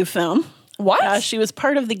debut film. What? She was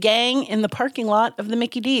part of the gang in the parking lot of the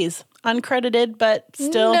Mickey D's. Uncredited, but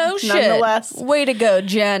still, No shit. nonetheless. Way to go,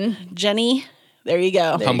 Jen. Jenny, there you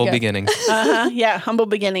go. Humble beginnings. Yeah, humble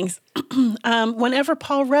beginnings. Whenever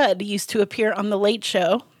Paul Rudd used to appear on The Late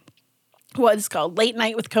Show, what's called Late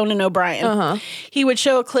Night with Conan O'Brien, he would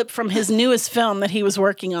show a clip from his newest film that he was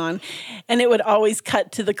working on, and it would always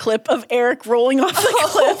cut to the clip of Eric rolling off the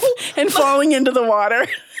cliff and falling into the water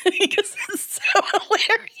because it's so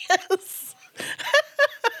hilarious.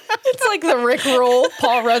 It's like the Rickroll,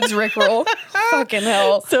 Paul Rudd's Rickroll. Fucking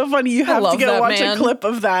hell. So funny. You have to love go that watch man. a clip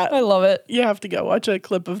of that. I love it. You have to go watch a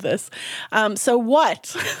clip of this. So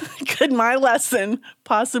what could my lesson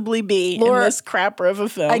possibly be Laura, in this crapper of a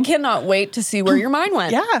film? I cannot wait to see where your mind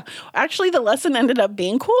went. Yeah. Actually, the lesson ended up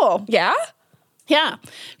being cool. Yeah? Yeah.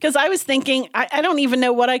 Because I was thinking, I don't even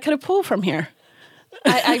know what I could have pulled from here.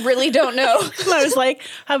 I really don't know. I was like,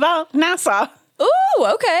 how about NASA? Ooh,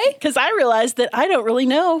 okay. Because I realized that I don't really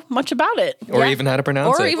know much about it. Or even how to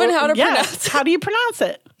pronounce Or it. even how to Yeah. pronounce it. How do you pronounce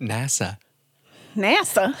it? NASA.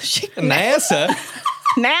 NASA. NASA?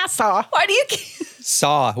 NASA. Why do you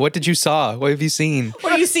Saw. What did you saw? What have you seen?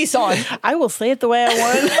 What do you see, Son? I will say it the way I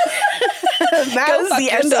want. That Go is fuck the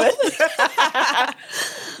end yourself. of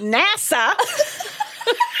it. NASA.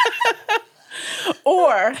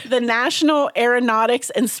 Or the National Aeronautics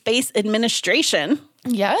and Space Administration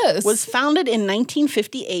Yes. was founded in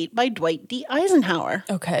 1958 by Dwight D. Eisenhower.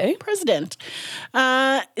 Okay. President,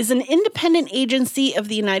 is an independent agency of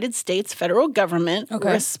the United States federal government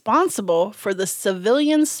responsible for the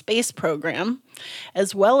civilian space program,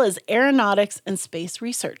 as well as aeronautics and space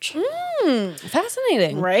research.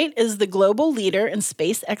 Fascinating. Right? Is the global leader in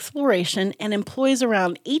space exploration and employs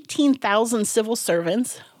around 18,000 civil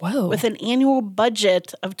servants with an annual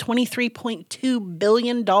budget of $23.2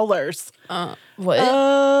 billion. What?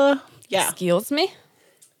 Yeah. Excuse me?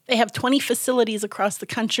 They have 20 facilities across the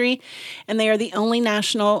country, and they are the only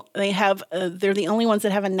they're the only ones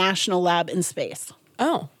that have a national lab in space.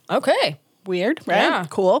 Oh, okay. Weird, right? Yeah.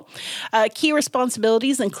 Cool. Key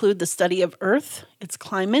responsibilities include the study of Earth, its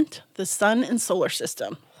climate, the sun, and solar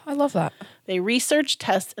system. I love that. They research,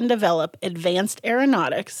 test, and develop advanced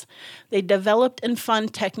aeronautics. They developed and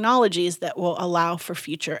fund technologies that will allow for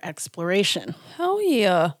future exploration. Hell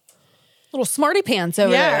yeah. Little smarty pants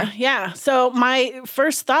over there. Yeah. So my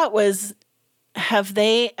first thought was, have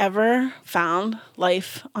they ever found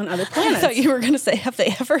life on other I planets? thought you were going to say, have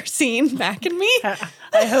they ever seen Mac and me?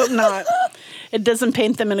 I hope not. It doesn't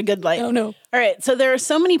paint them in a good light. Oh, no. All right. So there are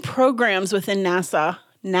so many programs within NASA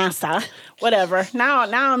NASA, whatever. Now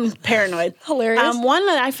I'm paranoid. Hilarious. One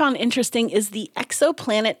that I found interesting is the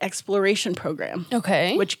Exoplanet Exploration Program.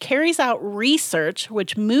 Okay. Which carries out research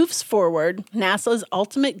which moves forward NASA's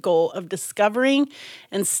ultimate goal of discovering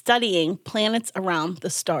and studying planets around the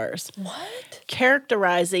stars. What?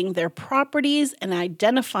 Characterizing their properties and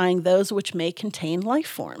identifying those which may contain life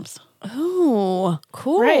forms. Oh,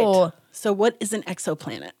 cool. Right. So what is an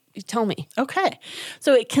exoplanet? You tell me. Okay.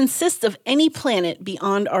 So it consists of any planet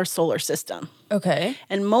beyond our solar system. Okay.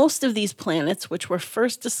 And most of these planets, which were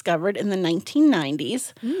first discovered in the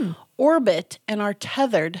 1990s, orbit and are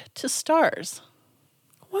tethered to stars.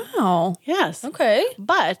 Wow. Yes. Okay.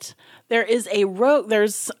 But there is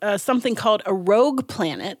there's something called a rogue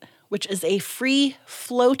planet, which is a free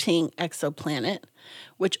floating exoplanet,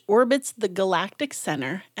 which orbits the galactic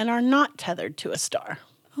center and are not tethered to a star.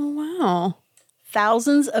 Oh, wow.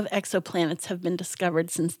 Thousands of exoplanets have been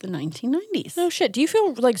discovered since the 1990s. No shit. Do you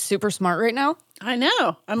feel like super smart right now? I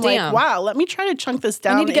know. I'm Damn. like, wow, let me try to chunk this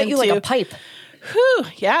down. I need to get you like a pipe. Whew,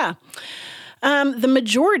 yeah. The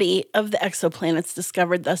majority of the exoplanets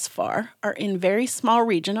discovered thus far are in very small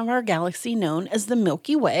region of our galaxy known as the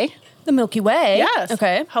Milky Way. The Milky Way? Yes.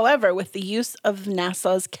 Okay. However, with the use of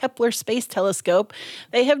NASA's Kepler Space Telescope,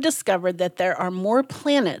 they have discovered that there are more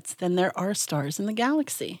planets than there are stars in the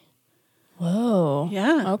galaxy. Whoa.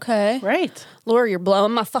 Yeah. Okay. Right. Laura, you're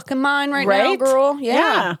blowing my fucking mind right now, girl.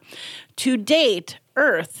 Yeah. To date,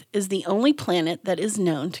 Earth is the only planet that is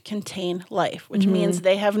known to contain life, which means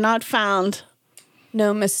they have not found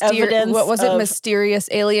No evidence what was it? of- Mysterious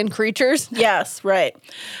alien creatures? Yes, right.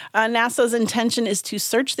 NASA's intention is to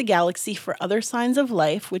search the galaxy for other signs of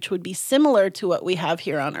life, which would be similar to what we have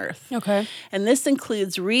here on Earth. Okay. And this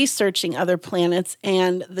includes researching other planets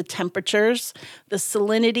and the temperatures, the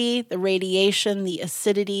salinity, the radiation, the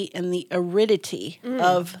acidity, and the aridity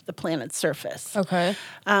of the planet's surface. Okay.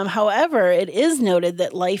 However, it is noted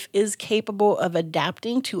that life is capable of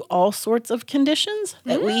adapting to all sorts of conditions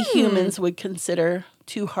that we humans would consider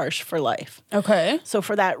too harsh for life. Okay. So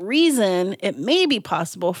for that reason, it may be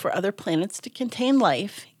possible for other planets to contain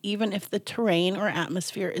life, even if the terrain or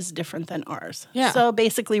atmosphere is different than ours. Yeah. So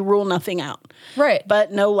basically rule nothing out. Right.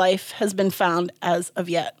 But no life has been found as of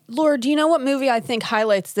yet. Laura, do you know what movie I think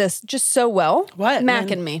highlights this just so well? What?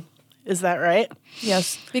 Mac and Me. Is that right?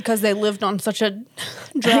 Yes. Because they lived on such a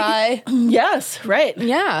dry... Yes, right.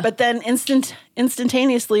 Yeah. But then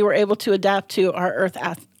instantaneously we're able to adapt to our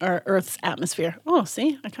Earth's atmosphere. Oh,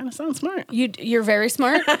 see? I kind of sound smart. You're very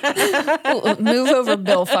smart. Ooh, move over,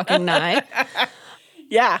 Bill fucking Nye.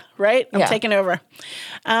 Yeah, right? I'm Yeah. taking over.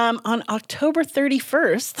 On October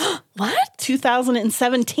 31st, What?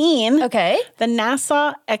 2017, Okay. the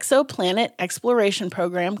NASA Exoplanet Exploration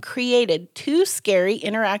Program created 2 scary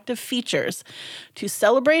interactive features. To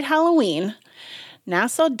celebrate Halloween,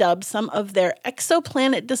 NASA dubbed some of their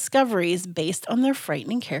exoplanet discoveries based on their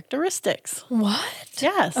frightening characteristics. What?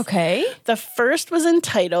 Yes. Okay. The first was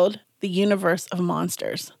entitled The Universe of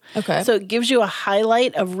Monsters. Okay. So it gives you a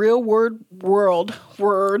highlight of real world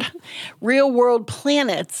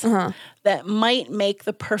planets that might make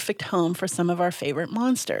the perfect home for some of our favorite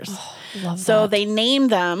monsters. So they named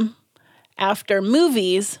them after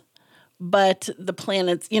movies, but the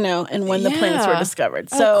planets, and when the planets were discovered.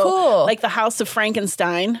 So cool. like the House of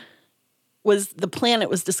Frankenstein the planet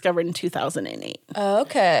was discovered in 2008.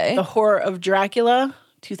 Okay. The Horror of Dracula,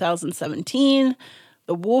 2017.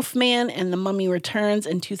 The Wolfman and the Mummy Returns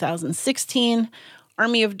in 2016.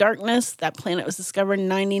 Army of Darkness, that planet was discovered in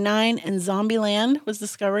 1999. And Zombieland was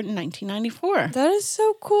discovered in 1994. That is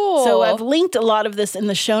so cool. So I've linked a lot of this in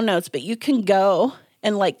the show notes, but you can go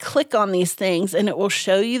and click on these things and it will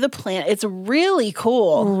show you the planet. It's really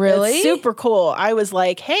cool. Really? It's super cool. I was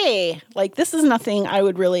like, hey, this is nothing I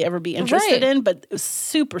would really ever be interested in, but it was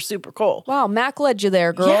super, super cool. Wow, Mac led you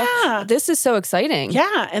there, girl. Yeah. This is so exciting.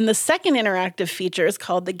 Yeah, and the second interactive feature is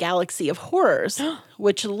called the Galaxy of Horrors,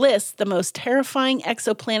 which lists the most terrifying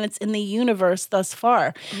exoplanets in the universe thus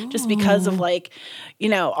far, just because of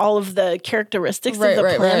all of the characteristics of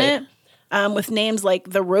the planet. With names like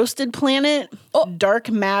the Roasted Planet, Dark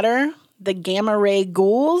Matter, the Gamma Ray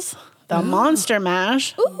Ghouls, the Monster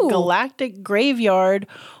Mash, Galactic Graveyard,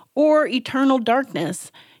 or Eternal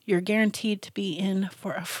Darkness. You're guaranteed to be in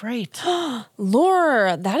for a fright.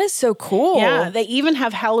 Laura, that is so cool. Yeah, they even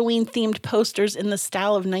have Halloween-themed posters in the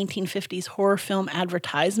style of 1950s horror film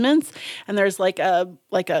advertisements. And there's a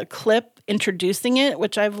clip introducing it,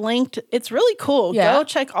 which I've linked. It's really cool. Yeah. Go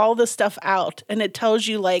check all this stuff out. And it tells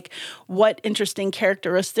you like what interesting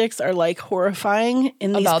characteristics are like horrifying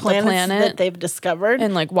in these About the planets planet. that they've discovered.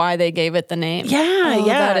 And like why they gave it the name. Yeah, Oh,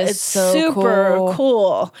 yeah. that is it's so super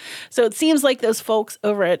cool. So it seems like those folks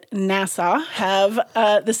over at NASA have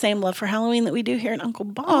the same love for Halloween that we do here at Uncle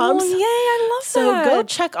Bob's. Oh, yay, I love So that. go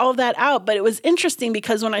check all that out. But it was interesting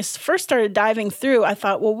because when I first started diving through, I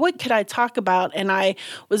thought, well, what could I talk about? And I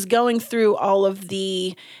was going through all of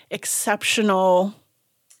the exceptional,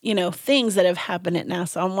 things that have happened at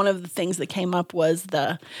NASA. And one of the things that came up was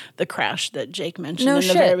the crash that Jake mentioned in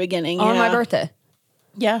the very beginning. On my birthday.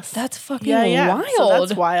 Yes. That's fucking wild. So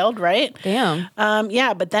that's wild, right? Damn.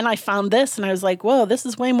 But then I found this and I was like, whoa, this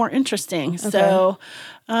is way more interesting. Okay. So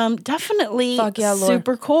definitely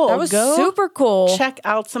super cool. That was super cool. Check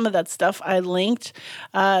out some of that stuff I linked.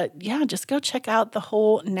 Just go check out the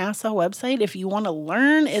whole NASA website if you want to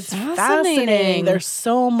learn. It's fascinating. There's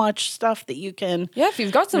so much stuff that you can. Yeah, if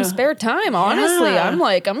you've got some spare time, honestly, I'm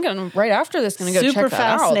going to, right after this, going to go check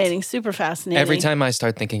that out. Super fascinating. Every time I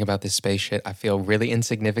start thinking about this space shit, I feel really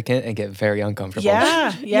insignificant and get very uncomfortable.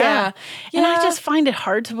 Yeah. And I just find it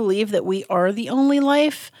hard to believe that we are the only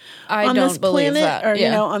life on this planet,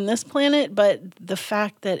 or on this planet. But the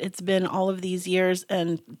fact that it's been all of these years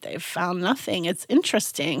and they've found nothing, it's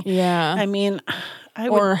interesting. Yeah. I mean,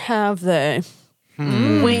 or have they?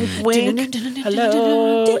 Wink, wink.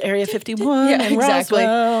 Hello, Area 51 and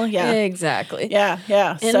Roswell. Yeah, exactly. Yeah.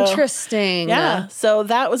 Interesting. So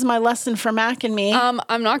that was my lesson for Mac and me.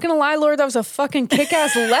 I'm not gonna lie, Lord, that was a fucking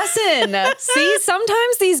kick-ass lesson. See,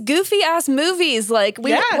 sometimes these goofy ass movies, like,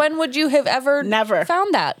 when would you have ever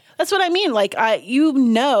found that? That's what I mean. Like,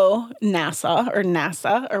 NASA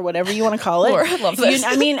or whatever you want to call it. Lord, I love this.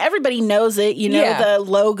 Everybody knows it. The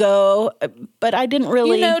logo, but I didn't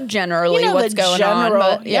really generally what's going on.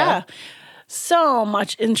 But so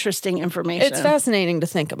much interesting information. It's fascinating to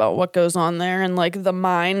think about what goes on there and like the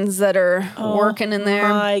minds that are working in there.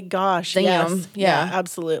 My gosh, yes. Yeah,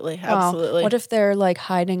 absolutely. Wow. What if they're like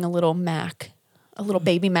hiding a little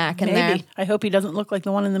baby Mac in there? I hope he doesn't look like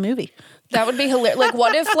the one in the movie. That would be hilarious. Like,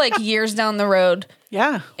 what if, like, years down the road,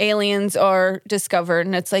 aliens are discovered,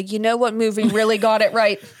 and it's like, you know what movie really got it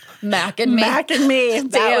right? Mac and Me. Mac and Me.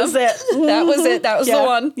 That was it. That was it. That was the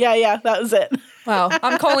one. Yeah. That was it. Wow.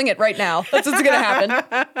 I'm calling it right now. That's what's going to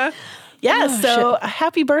happen. So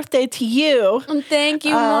happy birthday to you. And thank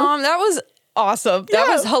you, Mom. That was awesome. That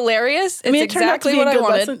was hilarious. It's exactly what I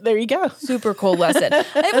wanted. Lesson. There you go. Super cool lesson.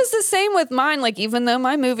 It was the same with mine. Like, even though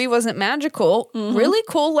my movie wasn't magical, really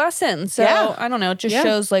cool lesson. So I don't know. It just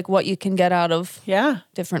shows like what you can get out of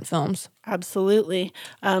different films. Absolutely.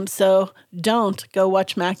 So don't go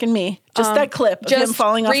watch Mac and Me. Just that clip of him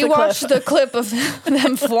falling off the cliff. Rewatch the clip of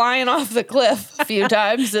them flying off the cliff a few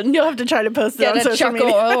times, and you'll have to try to post it on social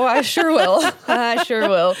media. Oh, I sure will.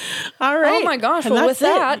 All right. Oh my gosh. And well, with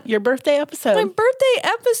that, your birthday episode. My birthday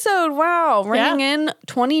episode. Wow, ringing in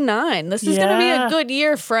 29. This is going to be a good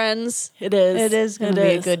year, friends. It is. It is going to be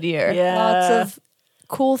a good year. Yeah. Lots of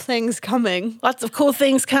cool things coming.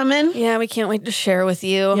 Yeah, we can't wait to share with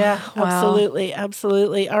you. Yeah, absolutely.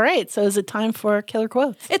 All right, so is it time for Killer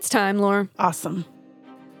Quotes? It's time, Laura. Awesome.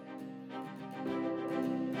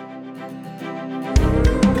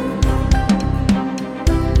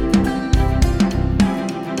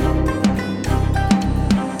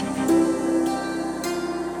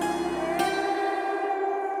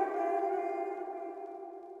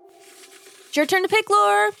 It's your turn to pick,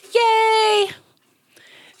 Laura. Yay!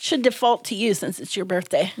 Should default to you since it's your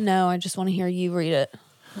birthday. No, I just want to hear you read it.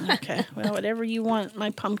 Okay. Well, whatever you want, my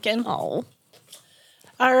pumpkin. Oh.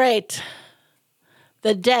 All right.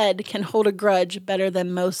 The dead can hold a grudge better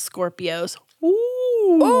than most Scorpios.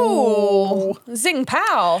 Ooh. Zing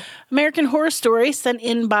pow. American Horror Story sent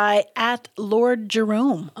in by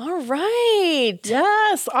 @LordJerome. All right.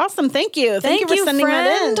 Yes. Awesome. Thank you. Thank you for sending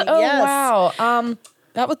friend. that in. Oh, wow.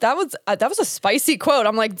 That was a spicy quote.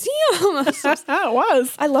 I'm like, damn. It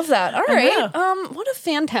was. I love that. All right. What a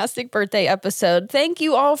fantastic birthday episode. Thank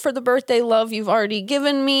you all for the birthday love you've already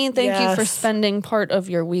given me. Thank you for spending part of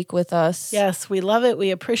your week with us. Yes, we love it.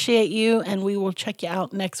 We appreciate you, and we will check you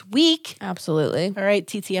out next week. Absolutely. All right,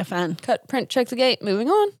 TTFN. Cut, print, check the gate. Moving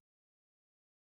on.